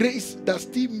that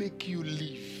still make you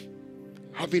live,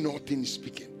 having all things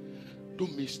speaking.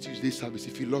 Don't miss Tuesday service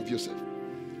if you love yourself.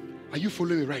 Are you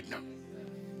following me right now?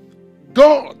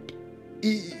 God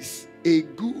is a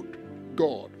good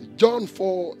God. John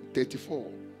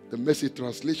 4:34, the Message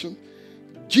translation.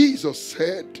 Jesus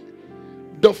said,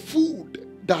 the food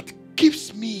that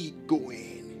keeps me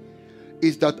going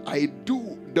is that I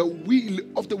do the will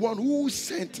of the one who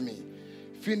sent me.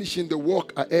 Finishing the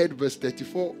work ahead, verse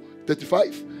 34,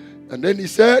 35. And then he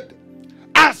said,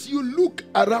 as you look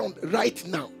around right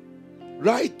now,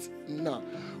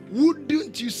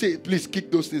 wouldn't you say, please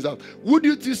kick those things out,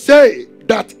 wouldn't you say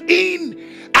that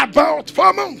in about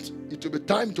 4 months it will be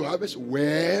time to harvest?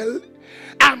 Well,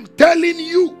 I'm telling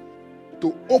you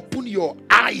to open your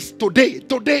eyes today,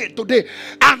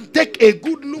 and take a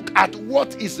good look at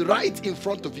what is right in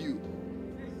front of you.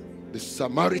 The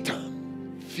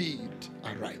Samaritan field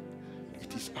arrived.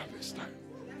 It is harvest time.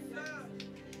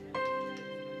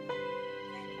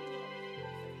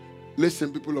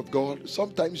 Listen, people of God,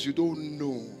 sometimes you don't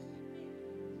know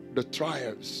the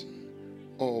trials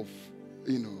of,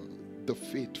 the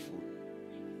faithful.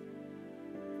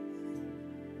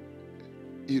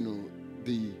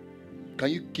 Can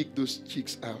you kick those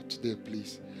cheeks out there,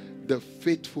 please? The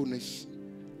faithfulness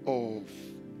of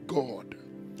God.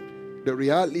 The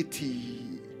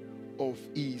reality of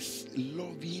his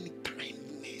loving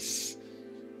kindness.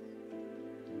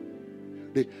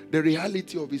 The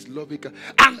reality of his loving kindness.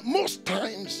 And most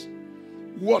times,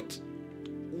 what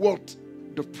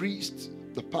the priests,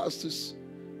 the pastors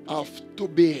have to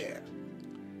bear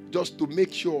just to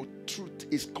make sure truth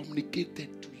is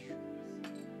communicated to you.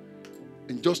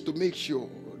 And just to make sure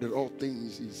that all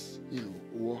things is,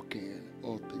 working,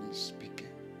 all things speaking.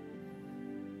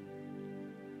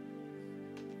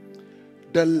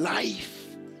 The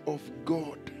life of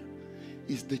God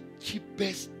is the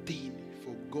cheapest thing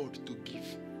for God to give.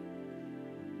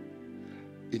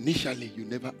 Initially, you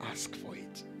never ask for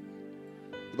it.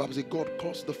 The Bible says God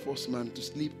caused the first man to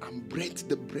sleep and breathed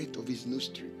the breath of his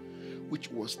nostril,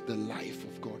 which was the life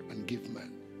of God, and gave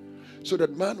man. So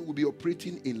that man will be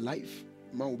operating in life,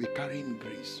 man will be carrying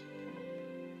grace.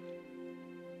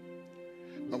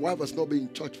 My wife has not been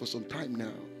in church for some time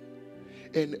now.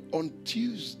 And on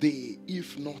Tuesday,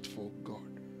 if not for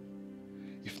God,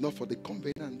 if not for the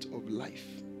covenant of life,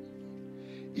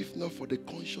 if not for the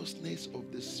consciousness of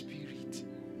the Spirit,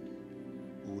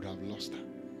 we would have lost her.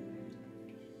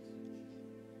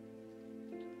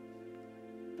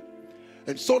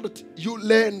 And so that you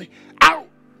learn how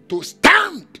to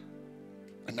stand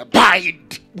and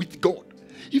abide with God.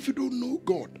 If you don't know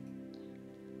God,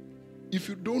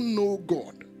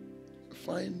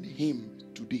 find him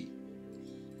today.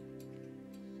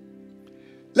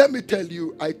 Let me tell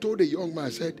you, I told a young man, I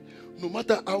said, no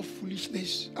matter how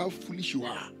foolish you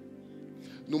are,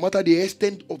 no matter the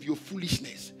extent of your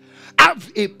foolishness,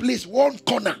 have a place, one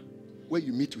corner, where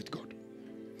you meet with God.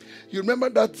 You remember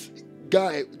that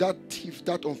guy, that thief,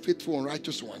 that unfaithful,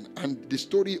 unrighteous one, and the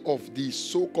story of the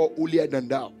so-called holier than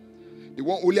thou. The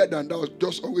one holier than thou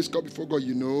just always come before God,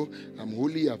 I'm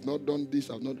holy, I've not done this,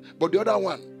 I've not. But the other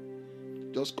one,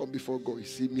 just come before God, you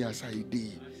see me as I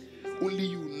did. Only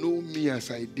you know me as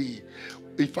I did.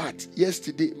 In fact,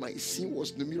 yesterday my sin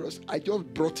was numerous. I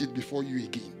just brought it before you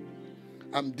again.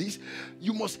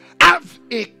 You must have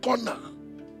a corner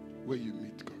where you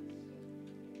meet God.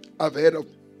 I've heard of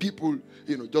people,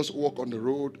 just walk on the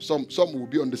road. Some will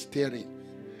be on the steering,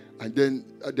 and then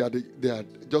they are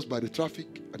just by the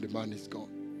traffic, and the man is gone.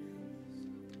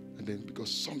 And then because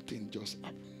something just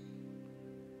happened,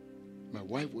 my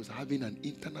wife was having an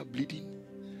internal bleeding,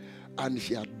 and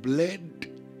she had bled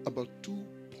about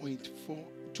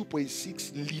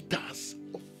 2.6 liters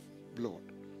of blood,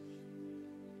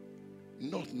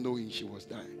 not knowing she was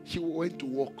dying. She went to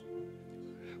work,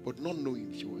 but not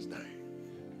knowing she was dying.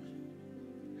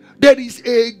 There is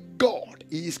a God.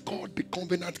 He is called the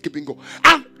covenant keeping God.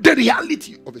 And the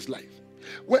reality of his life.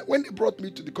 When they brought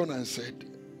me to the corner and said,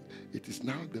 it is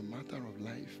now the matter of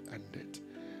life and death,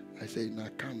 I said, now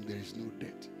come, there is no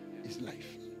death. It's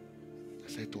life. I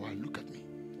said to her, look at me.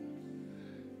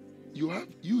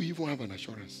 You even have an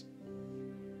assurance.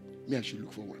 Me, I should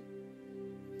look for one.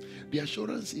 The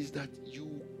assurance is that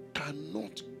you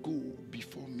cannot go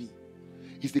before me.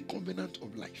 It's the covenant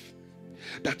of life.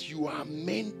 That you are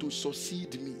meant to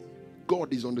succeed me.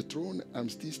 God is on the throne. I'm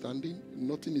still standing.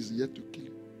 Nothing is yet to kill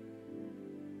you.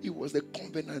 It was the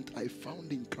covenant I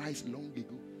found in Christ long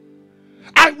ago.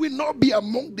 I will not be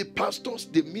among the pastors,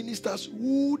 the ministers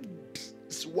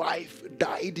whose wife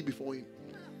died before him.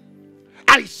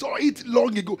 I saw it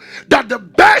long ago that the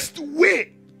best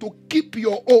way to keep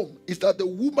your home is that the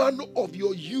woman of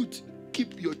your youth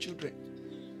keep your children.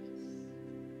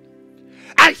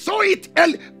 I saw it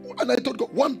early, and I told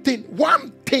God, one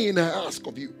thing I ask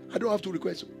of you. I don't have two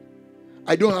requests.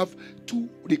 I don't have two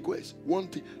requests. One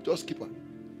thing, just keep her.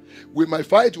 We might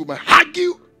fight, we might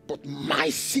argue, but my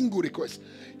single request,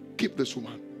 keep this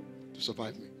woman to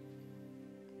survive me.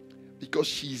 Because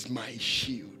she's my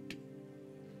shield.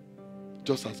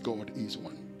 Just as God is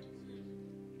one.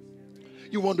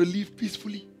 You want to live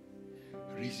peacefully?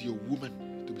 Raise your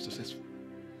woman to be successful.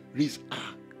 Raise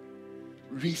her.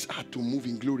 Raise her to move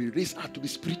in glory. Raise her to be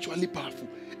spiritually powerful.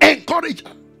 Encourage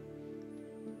her.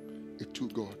 It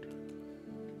took God.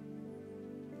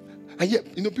 And yet,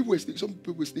 some people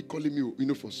will still calling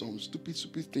me, for some stupid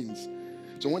things.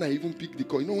 So when I even pick the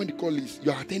call, when the call is,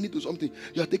 you are attending to something,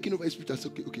 you are taking over a spirit, I say,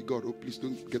 okay, God, please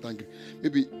don't get angry.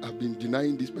 Maybe I've been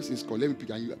denying this person's call. Let me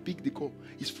pick, and you pick the call.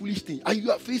 It's foolish thing. And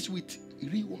you are faced with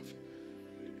real warfare.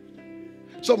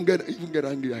 Some even get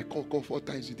angry. I call 4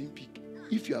 times, you didn't pick.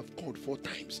 If you have called 4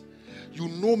 times, you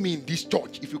know me in this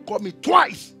church. If you call me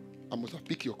twice, I must have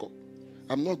picked your call.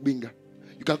 I'm not Benga.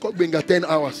 You can call Benga 10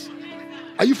 hours.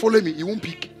 Are you following me? You won't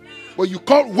pick. But you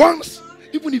call once,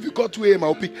 even if you call 2 a.m.,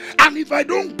 I'll pick. And if I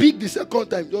don't pick the second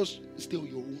time, just stay on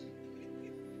your own.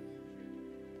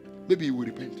 Maybe you will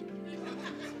repent.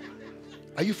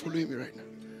 Are you following me right now?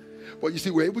 But you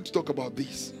see, we're able to talk about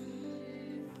this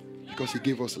because he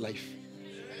gave us life.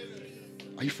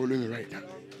 Are you following me right now?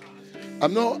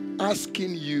 I'm not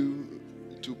asking you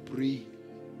to pray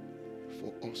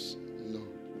for us. No.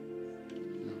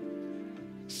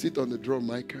 Sit on the drum,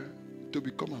 Micah. To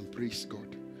come and praise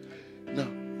God. Now,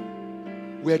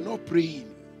 we're not praying,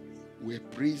 we're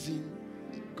praising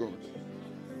God.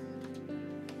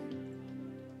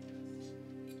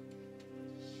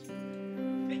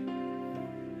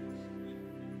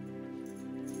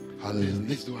 Hallelujah.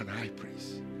 Let's do an high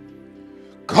praise.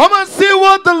 Come and see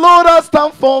what the Lord has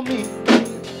done for me.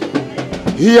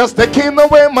 He has taken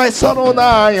away my sorrow, now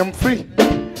I am free.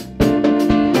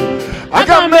 I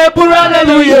got me puru,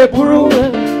 hallelujah,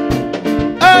 puru.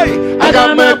 I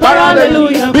got my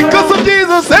hallelujah. Because of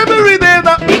Jesus every day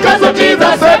now. Because of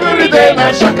Jesus every day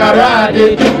now.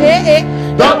 Shakarade.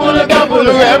 Double,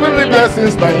 every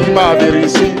blessings that he might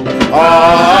receive.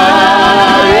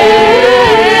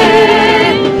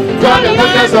 God, the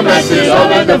goodness and mercy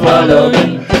always to follow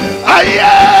me.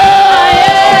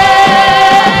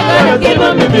 Has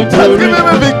given me victory. Has given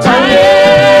me victory.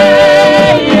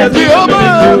 Has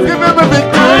given me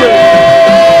victory.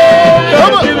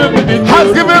 Has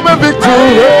given me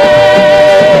victory.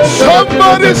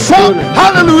 Somebody shout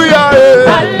hallelujah.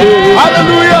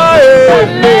 Hallelujah.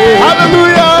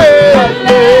 Hallelujah.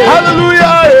 Hallelujah.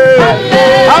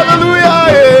 Hallelujah.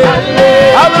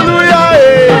 Hallelujah.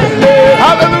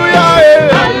 Hallelujah.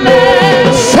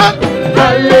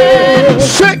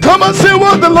 Say, come and see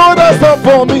what the Lord has done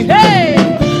for me.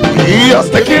 He has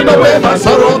taken away my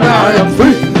sorrow, now I am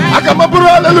free. I got my puru,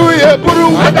 hallelujah,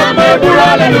 puru. I got my puru,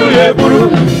 hallelujah, puru.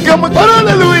 Got my puru,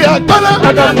 hallelujah, puru.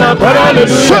 I got my puru,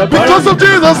 hallelujah. Because of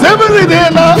Jesus every day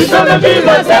now. Because of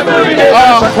Jesus every day.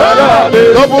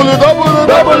 Double,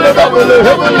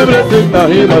 heavenly blessing now.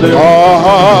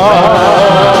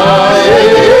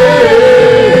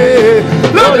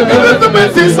 Lord, the goodness and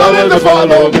mercy is always to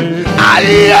follow me.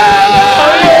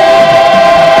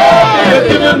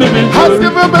 Has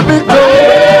given me victory.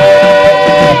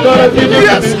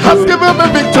 Yes, has given me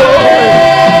victory.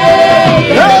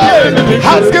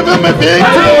 Has given me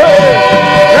victory.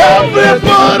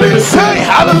 Everybody say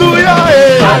hallelujah.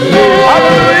 Hallelujah.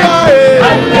 Hallelujah.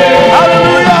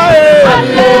 Hallelujah.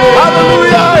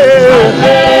 Hallelujah.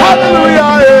 Hallelujah.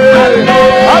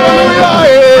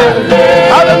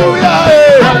 Hallelujah.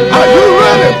 Are you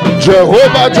ready?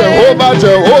 Jehovah, Jehovah,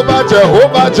 Jehovah,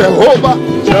 Jehovah, Jehovah.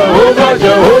 Jehovah,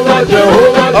 Jehovah,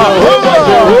 Jehovah, Jehovah,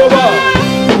 Jehovah.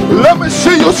 Let me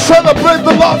see you celebrate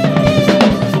the Lord.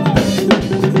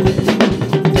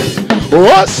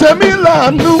 Oh,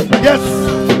 Semilanu, yes.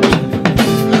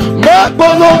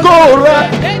 Mabologora.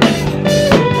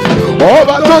 Oh,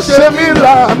 Bato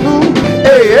Semilanu,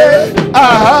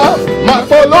 aha,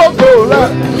 Mabologora.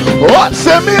 Oh,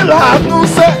 Semilanu. lànú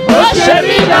sẹ́. Ó ṣe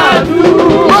mí lànú.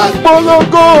 Má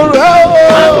polongo rẹ̀ o.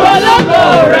 Àpolongo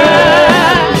rẹ̀.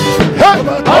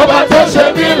 Ọba tó ṣe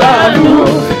mí lànú.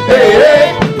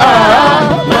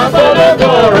 Má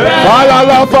polongo rẹ̀.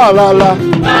 Falala falala.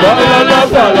 Falala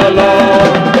falala.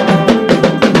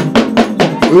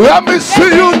 Let me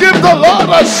see you give the Lord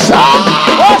a shout.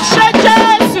 Ó ṣe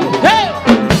Jésù.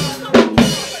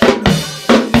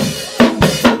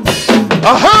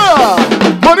 Aha!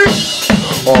 Money.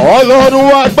 Ọlọ́run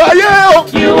àgbáyé o.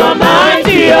 You are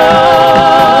mighty, oh.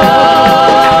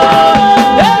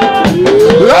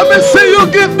 Let me see you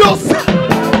give those,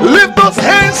 lift those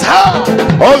hands high.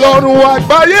 Ọlọ́run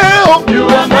àgbáyé o. You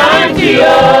are mighty, oh.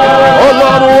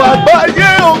 Ọlọ́run àgbáyé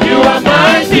o. You are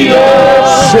mighty, oh.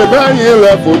 Ṣé bẹ́yìn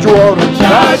lẹ fojú ọ̀run?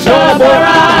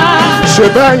 Ṣàṣọ́bọ̀rà. Ṣé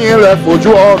bẹ́yìn lẹ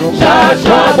fojú ọ̀run?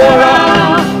 Ṣàṣọ́bọ̀rà.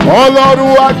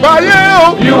 Ọlọ́run àgbáyé o.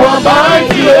 You are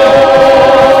mighty, oh.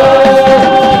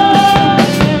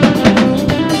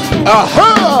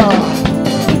 Aha!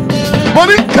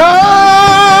 Monica!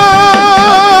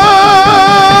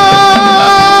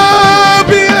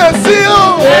 BSO!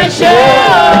 Ẹ ṣé,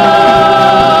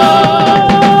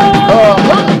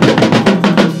 Aha!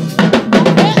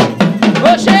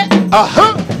 ó ṣé. Aha!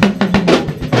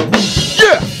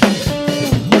 Yeah!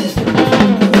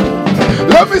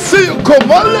 Let me see you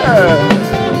come on there.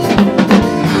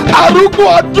 Arúgbó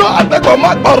ọjọ́ àtẹ̀kọ̀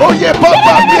má gbọ́rọ̀ yẹ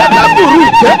bàbá bí alábùrú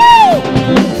ìjẹ́.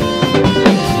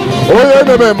 Onye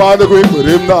na-eme ma adịghị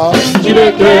ikpere m na.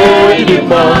 Chineke ịdị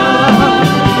mma.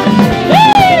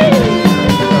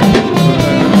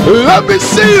 Let me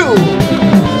see you.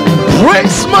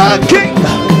 Praise my King.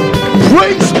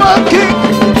 Praise my King.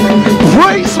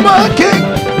 Praise my King.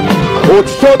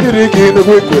 Otuto dịrị gị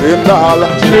n'egwu ikpere m n'ala.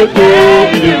 Chineke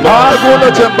ịdị mma. Agụ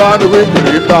na-eche mba n'egwu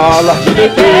ikpere m n'ala.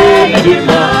 Chineke ịdị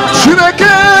mma.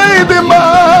 Chineke ịdị mma.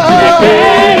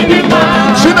 Ịdị mma.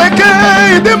 Chineke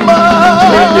ịdị mma.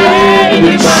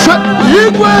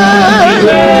 Igwe.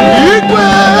 Igwe.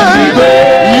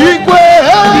 Igwe.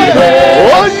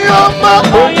 Onye ọma.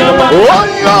 Onye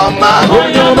ọma.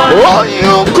 Onye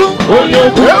ukwu.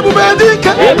 Ebube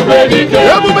dike. Ebube dike.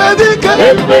 Ebube dike.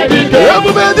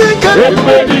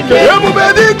 Ebube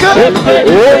dike.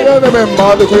 Onye na-eme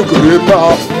mmadụ kwekere mma.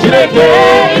 Chineke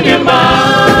ịdị mma.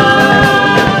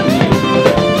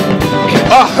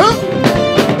 Aha!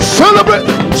 Celebrate,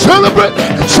 celebrate,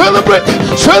 celebrate,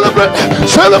 celebrate,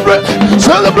 celebrate,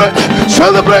 celebrate,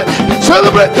 celebrate,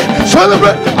 celebrate,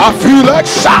 celebrate. I feel like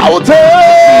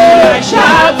shouting.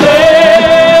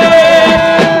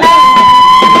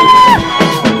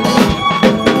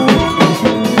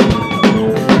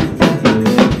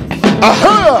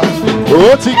 Aha! Ó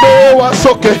ti gbé wa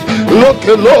sókè,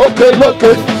 lókè, lókè,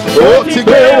 lókè. Ó ti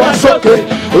gbé wa sókè,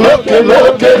 lókè,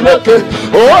 lókè, lókè.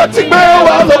 Ó ti gbé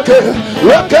wa lókè,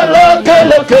 lókè, lókè,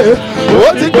 lókè. Ó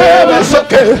ti gbé wa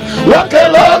sókè, lókè,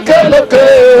 lókè, lókè.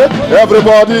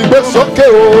 Everybody gbé sókè,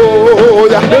 oh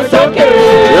yeah.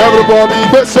 Everybody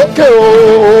gbé sókè, oh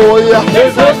yeah.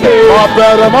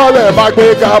 Ọ̀bẹ̀rẹ̀ mọ́lẹ̀ máa gbé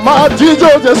ká máa jíjó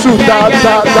Jésù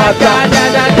dáadáa.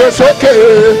 Gbé sókè,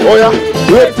 oh yeah.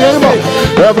 Lift him up.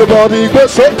 Everybody gbé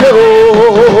sókè, oh.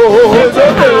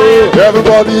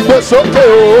 Everybody gbé sókè,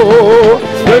 oh.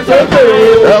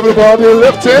 Everybody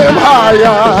lift him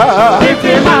higher.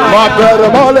 Máa bẹ̀rẹ̀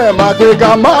mọ́lẹ̀ máa gbé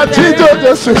ká máa jíjó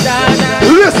Jésù.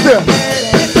 Listen,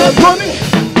 Tony.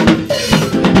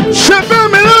 Ṣé bẹ́ẹ̀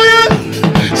mi lóye?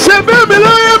 Ṣé bẹ́ẹ̀ mi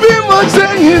lóye bí mo ṣe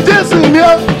yin Jésù ni ọ́?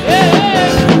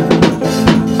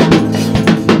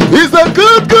 He's a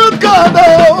good, good God, oh.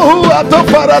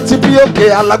 Àtọ́fara ti bí òkè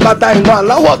alágbádá iná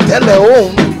aláwọ̀ tẹ́lẹ̀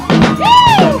òun.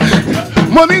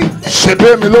 Mo ní ṣé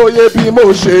bẹ́ẹ̀ mi lóye bí mo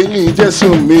ṣe yin Jésù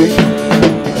mi.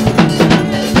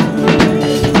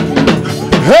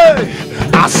 Hey,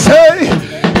 I say,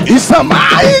 he's a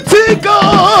mighty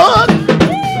God.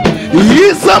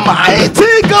 He's a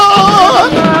mighty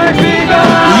God.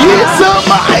 He's a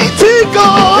mighty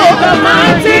God.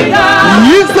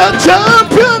 He's a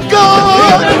champion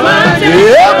God.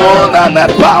 Heaven and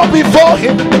earth bow before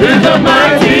him. Heaven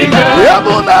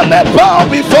and earth bow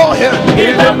before him.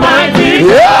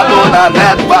 Heaven and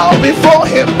earth bow before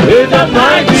him.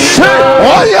 Say,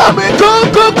 oh yeah, me go,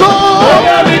 go, go. Oh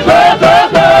yeah,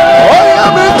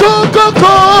 me go, go,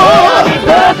 go.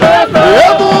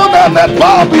 Heaven and earth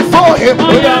bow before him.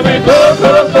 Heaven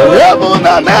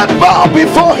and earth bow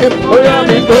before him.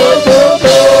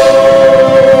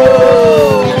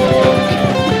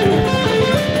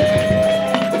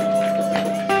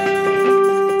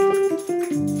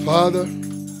 Father,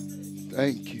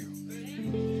 thank you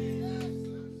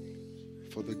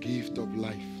for the gift of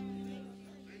life.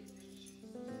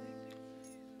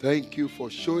 Thank you for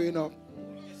showing up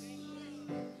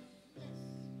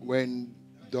when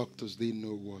doctors didn't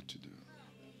know what to do.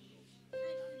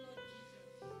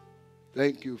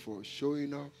 Thank you for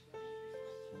showing up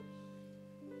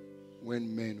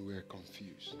when men were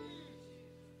confused.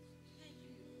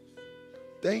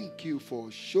 Thank you for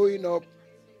showing up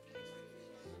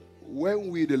when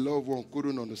we, the loved one,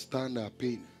 couldn't understand our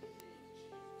pain.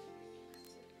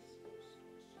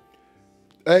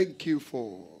 Thank you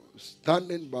for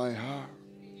standing by her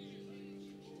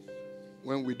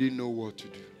when we didn't know what to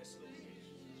do.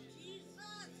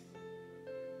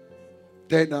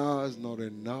 10 hours not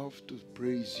enough to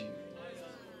praise you.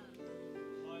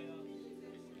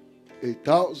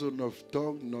 1,000 of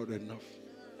tongues not enough.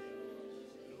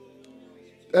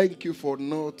 Thank you for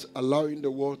not allowing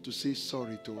the world to say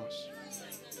sorry to us.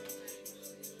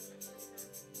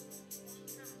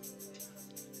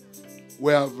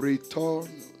 We have returned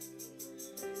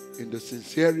in the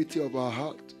sincerity of our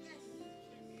heart,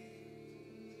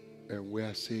 and we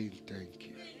are saying thank you.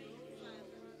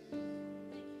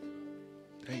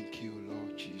 Thank you,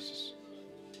 Lord Jesus.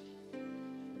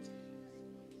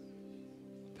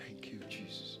 Thank you,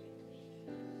 Jesus.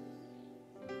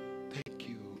 Thank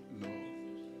you,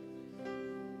 Lord.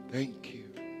 Thank you.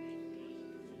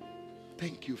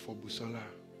 Thank you for Busola.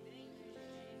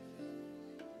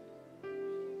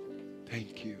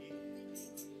 Thank you.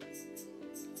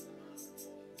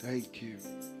 Thank you.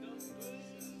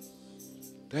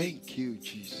 Thank you,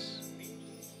 Jesus.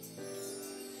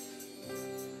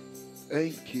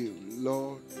 Thank you,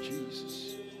 Lord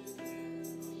Jesus.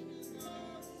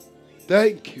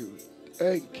 Thank you.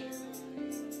 Thank you.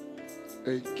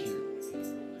 Thank you.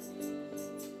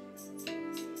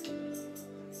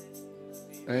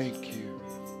 Thank you.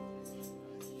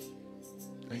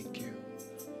 Thank you.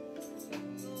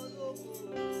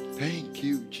 Thank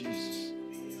you, Jesus.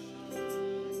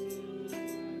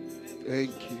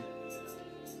 Thank you.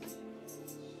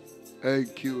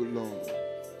 Thank you, Lord.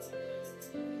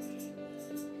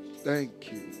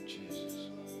 Thank you, Jesus.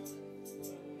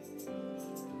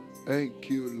 Thank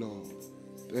you, Lord.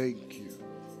 Thank you.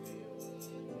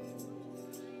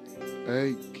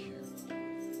 Thank you.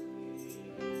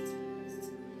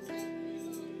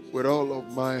 With all of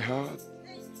my heart,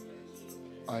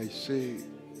 I say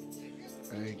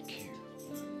thank you.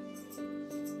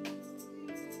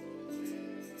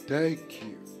 Thank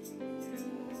you.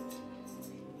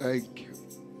 Thank you.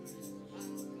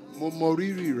 Mo mọ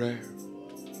rírì rẹ.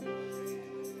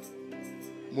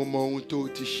 Mo mọ ohun tó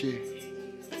ti ṣe.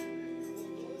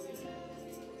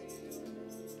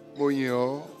 Mo yìn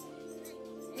ọ́.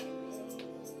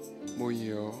 Mo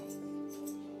yìn ọ́.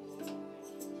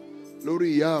 Lórí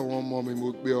ìyá àwọn ọmọ mi mo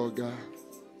gbé ọ̀gá.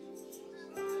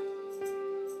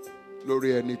 Lórí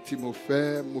ẹni tí mo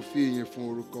fẹ́ mo fi ìyìn fún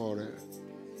orúkọ rẹ.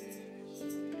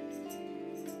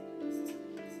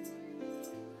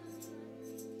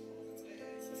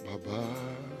 Bàbá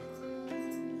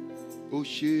ó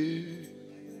ṣé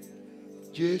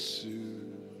Jésù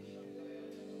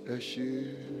ẹ ṣé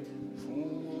fún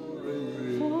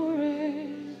rere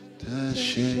tẹ́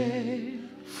ṣe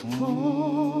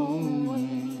fún mi.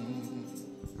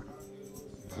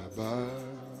 Bàbá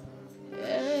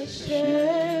ẹ ṣé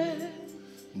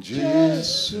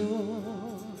Jésù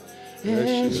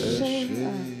ẹ ṣé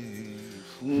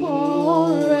fún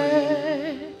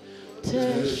rere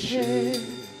tẹ́ ṣe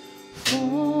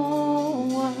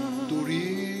fún wa. Torí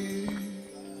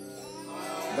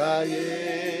báyé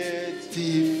ti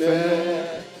fẹ́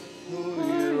mú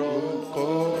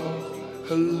ìrọ̀kọ́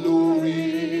lórí.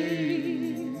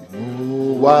 Mo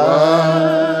wá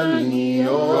ní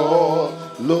ọ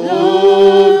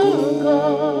lógo.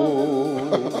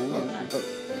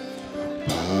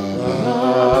 Bàbá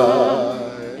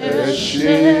ẹ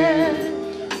ṣé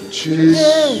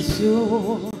Jésù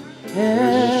ẹ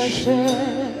ṣé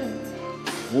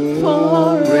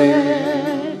fún rere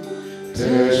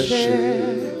tẹ́ ṣe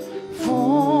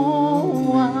fún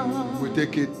wa. We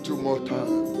take it two more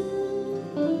times.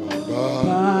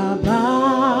 Bàbá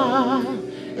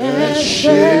ẹ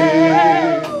ṣé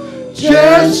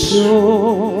Jésù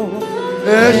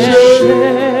ẹ ṣé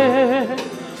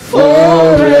fún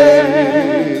rere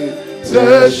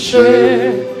tẹ́ ṣe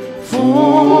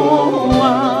fún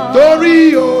wa. Torí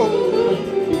o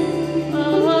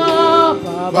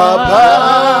Bàbá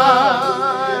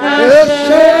ẹ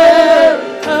ṣé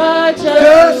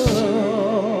Jésù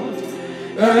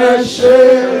ẹ ṣé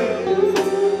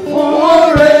fún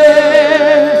rere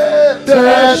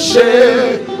tẹ́ ṣe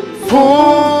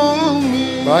fún mi.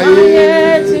 Báyé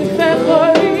ti fẹ́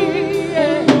kórí.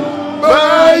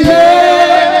 Báyé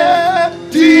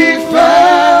ti fẹ́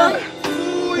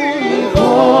ìwọ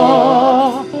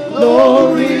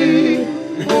lórí.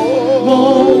 Mo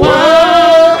wá.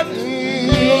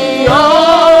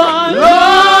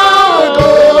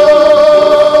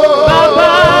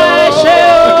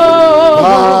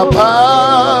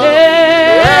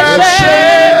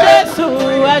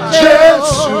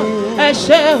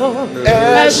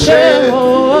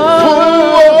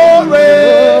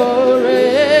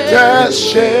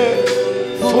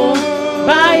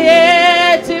 Báyé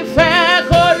ti fẹ́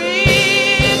kórí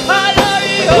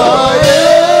kọ́lórí o. Báyé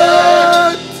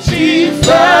ti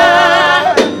fẹ́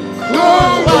kó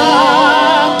wá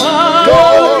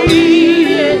lórí,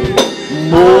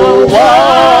 mo wá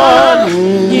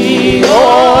yìn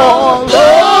ọ́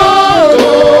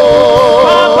lógo.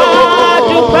 Bàbá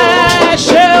dúpẹ́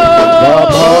ṣe o.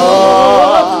 Bàbá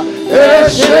ẹ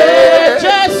ṣé,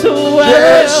 Jésù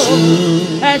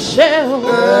ẹ ṣé o.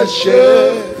 ẹ ṣé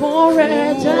Fún rẹ̀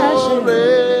tẹ́ ṣe.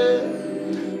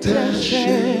 tẹ́ ṣe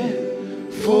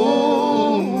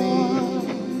fún mi.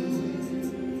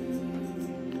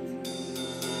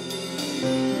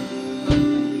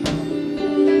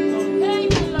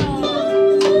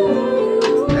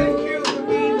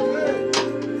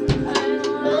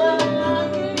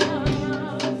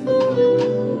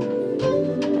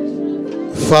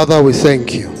 Father, we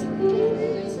thank you.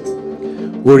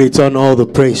 We return all the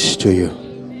praise to you.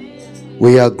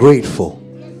 We are grateful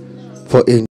for in